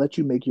something and let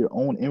you make your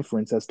own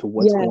inference as to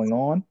what's yes, going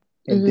on.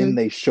 And hmm then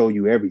they show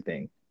you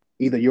everything.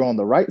 Either you're on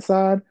the right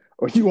side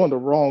or you're on the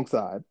wrong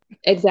side.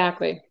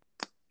 exactly.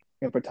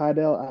 And for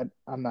Tydell,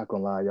 I'm not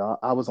gonna lie, y'all.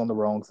 I was on the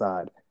wrong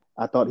side.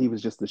 I thought he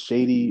was just a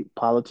shady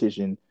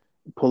politician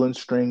pulling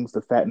strings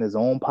to fatten his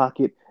own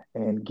pocket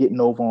and getting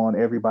over on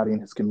everybody in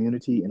his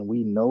community. And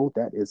we know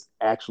that is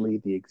actually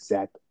the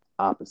exact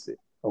opposite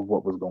of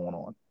what was going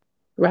on.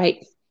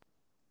 Right,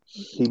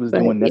 He was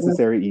but doing yeah,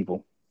 necessary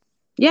evil.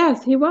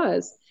 yes, he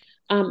was.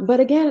 But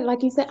again,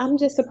 like you said, I'm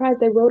just surprised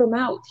they wrote him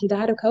out. He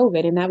died of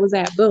COVID, and that was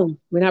that. Boom.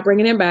 We're not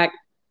bringing him back.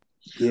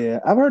 Yeah,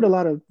 I've heard a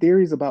lot of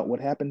theories about what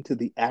happened to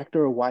the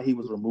actor or why he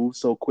was removed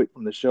so quick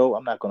from the show.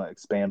 I'm not going to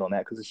expand on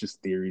that because it's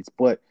just theories.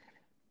 But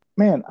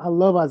man, I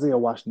love Isaiah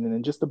Washington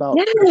and just about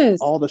just Yes.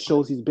 all the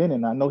shows he's been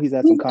in. I know he's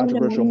had some He's an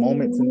controversial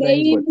moments and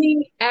things, but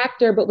amazing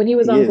actor, but when he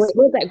was he on is. what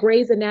was that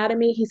Grey's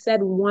Anatomy, he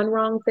said one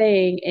wrong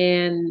thing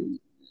and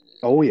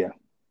Oh yeah,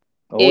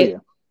 oh it yeah.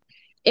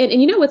 and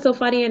you know what's so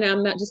funny, and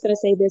I'm not just going to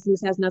say this, and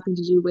this has nothing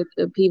to do with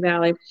the P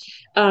Valley.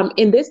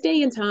 In this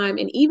day and time,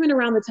 and even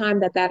around the time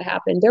that that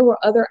happened, there were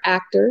other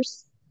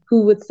actors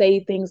who would say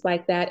things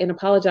like that and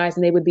apologize,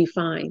 and they would be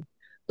fine.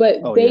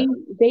 But Oh yeah.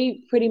 they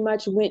pretty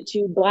much went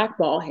to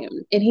blackball him,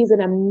 and he's an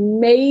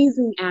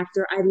amazing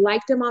actor. I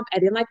liked him on. I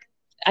didn't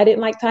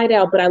like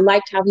Tydell, but I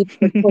liked how he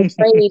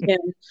portrayed him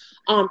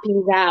on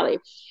P Valley.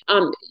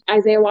 Um,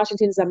 Isaiah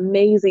Washington is an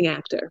amazing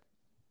actor.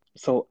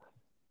 So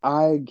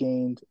I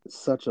gained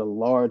such a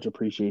large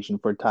appreciation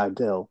for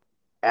Tydell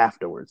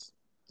afterwards.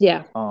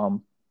 Yeah,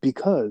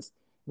 Because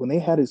when they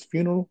had his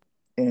funeral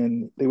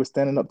and they were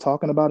standing up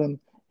talking about him,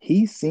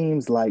 he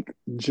seems like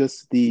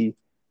just the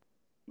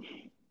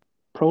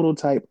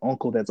prototype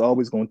uncle that's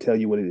always going to tell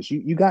you what it is.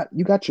 You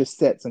got your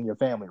sets in your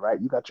family,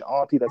 right? You got your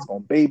auntie that's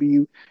going to baby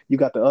you. You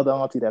got the other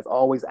auntie that's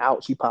always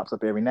out. She pops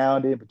up every now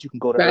and then, but you can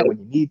go to her right, when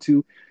you need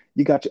to.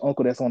 You got your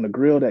uncle that's on the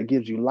grill that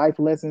gives you life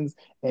lessons,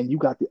 and you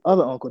got the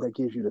other uncle that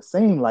gives you the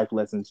same life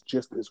lessons,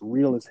 just as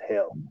real as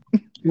hell.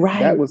 right.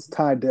 That was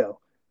Tydell.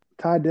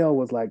 Tydell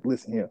was like,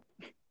 listen here,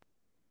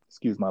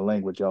 excuse my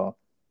language, y'all.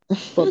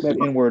 Fuck that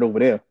N word over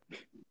there.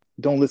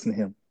 Don't listen to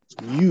him.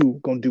 You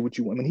gonna do what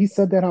you want. When he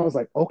said that, I was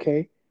like,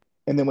 okay.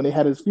 And then when they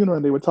had his funeral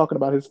and they were talking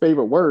about his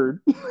favorite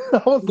word,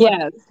 I was like,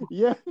 Yes,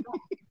 yeah,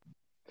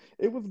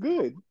 it was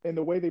good. And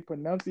the way they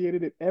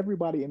pronunciated it,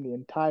 everybody in the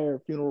entire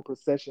funeral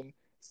procession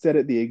said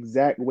it the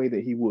exact way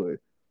that he would.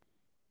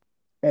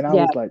 And I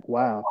yes, was like,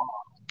 wow.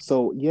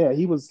 So yeah,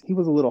 he was a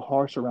little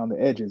harsh around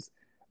the edges,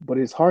 but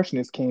his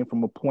harshness came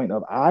from a point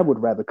of I would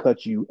rather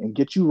cut you and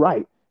get you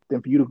right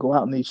than for you to go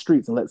out in these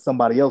streets and let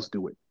somebody else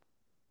do it.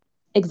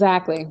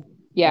 exactly. And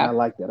Yeah, I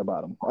like that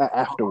about him.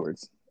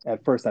 Afterwards,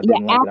 at first I yeah.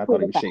 didn't like it. I After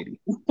thought he the was shady.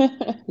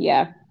 fact.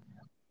 Yeah,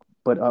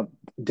 But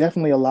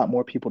definitely a lot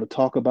more people to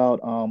talk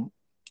about.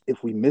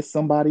 If we miss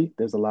somebody,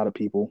 there's a lot of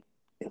people.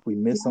 If we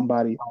miss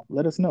somebody,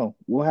 let us know.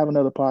 We'll have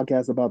another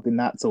podcast about the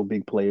not so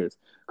big players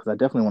because I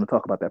definitely want to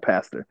talk about that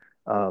pastor.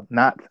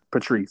 Not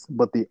Patrice,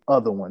 but the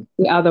other one,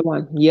 the other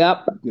one.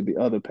 Yep. the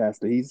other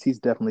pastor. He's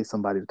definitely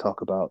somebody to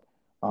talk about.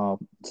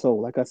 So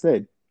like I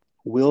said,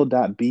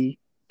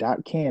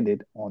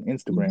 will.b.candid on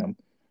Instagram.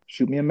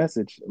 Shoot me a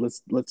message.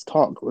 Let's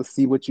talk. Let's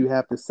see what you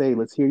have to say.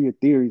 Let's hear your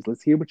theories.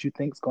 Let's hear what you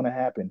think's going to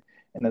happen.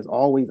 And as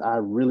always, I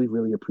really,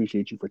 really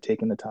appreciate you for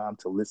taking the time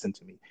to listen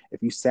to me.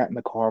 If you sat in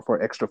the car for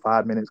an extra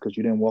 5 minutes because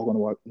you didn't want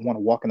to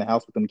walk in the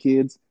house with them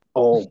kids,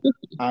 oh,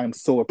 I am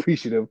so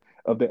appreciative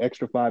of the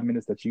extra 5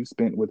 minutes that you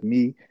spent with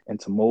me and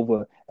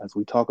Tomova as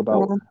we talk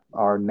about Yeah,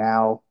 our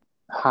now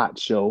hot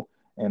show.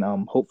 And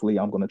hopefully,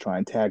 I'm going to try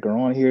and tag her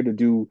on here to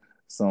do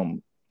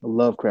some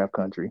Lovecraft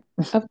Country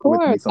of with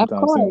me course, of sometime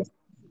soon. course.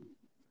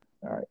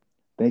 All right.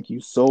 Thank you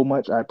so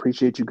much. I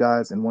appreciate you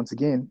guys. And once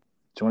again,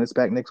 join us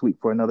back next week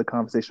for another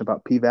conversation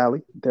about P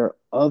Valley. There are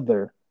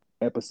other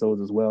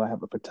episodes as well. I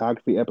have a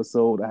photography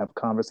episode. I have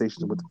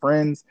conversations with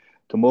friends.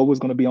 Tomoga is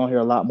going to be on here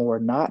a lot more,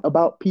 not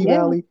about P Yeah.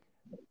 Valley.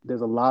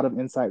 There's a lot of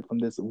insight from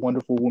this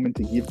wonderful woman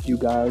to give to you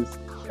guys.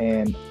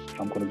 And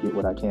I'm going to get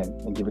what I can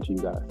and give it to you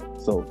guys.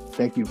 So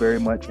thank you very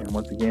much. And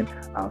once again,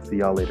 I'll see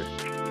y'all later.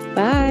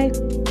 Bye.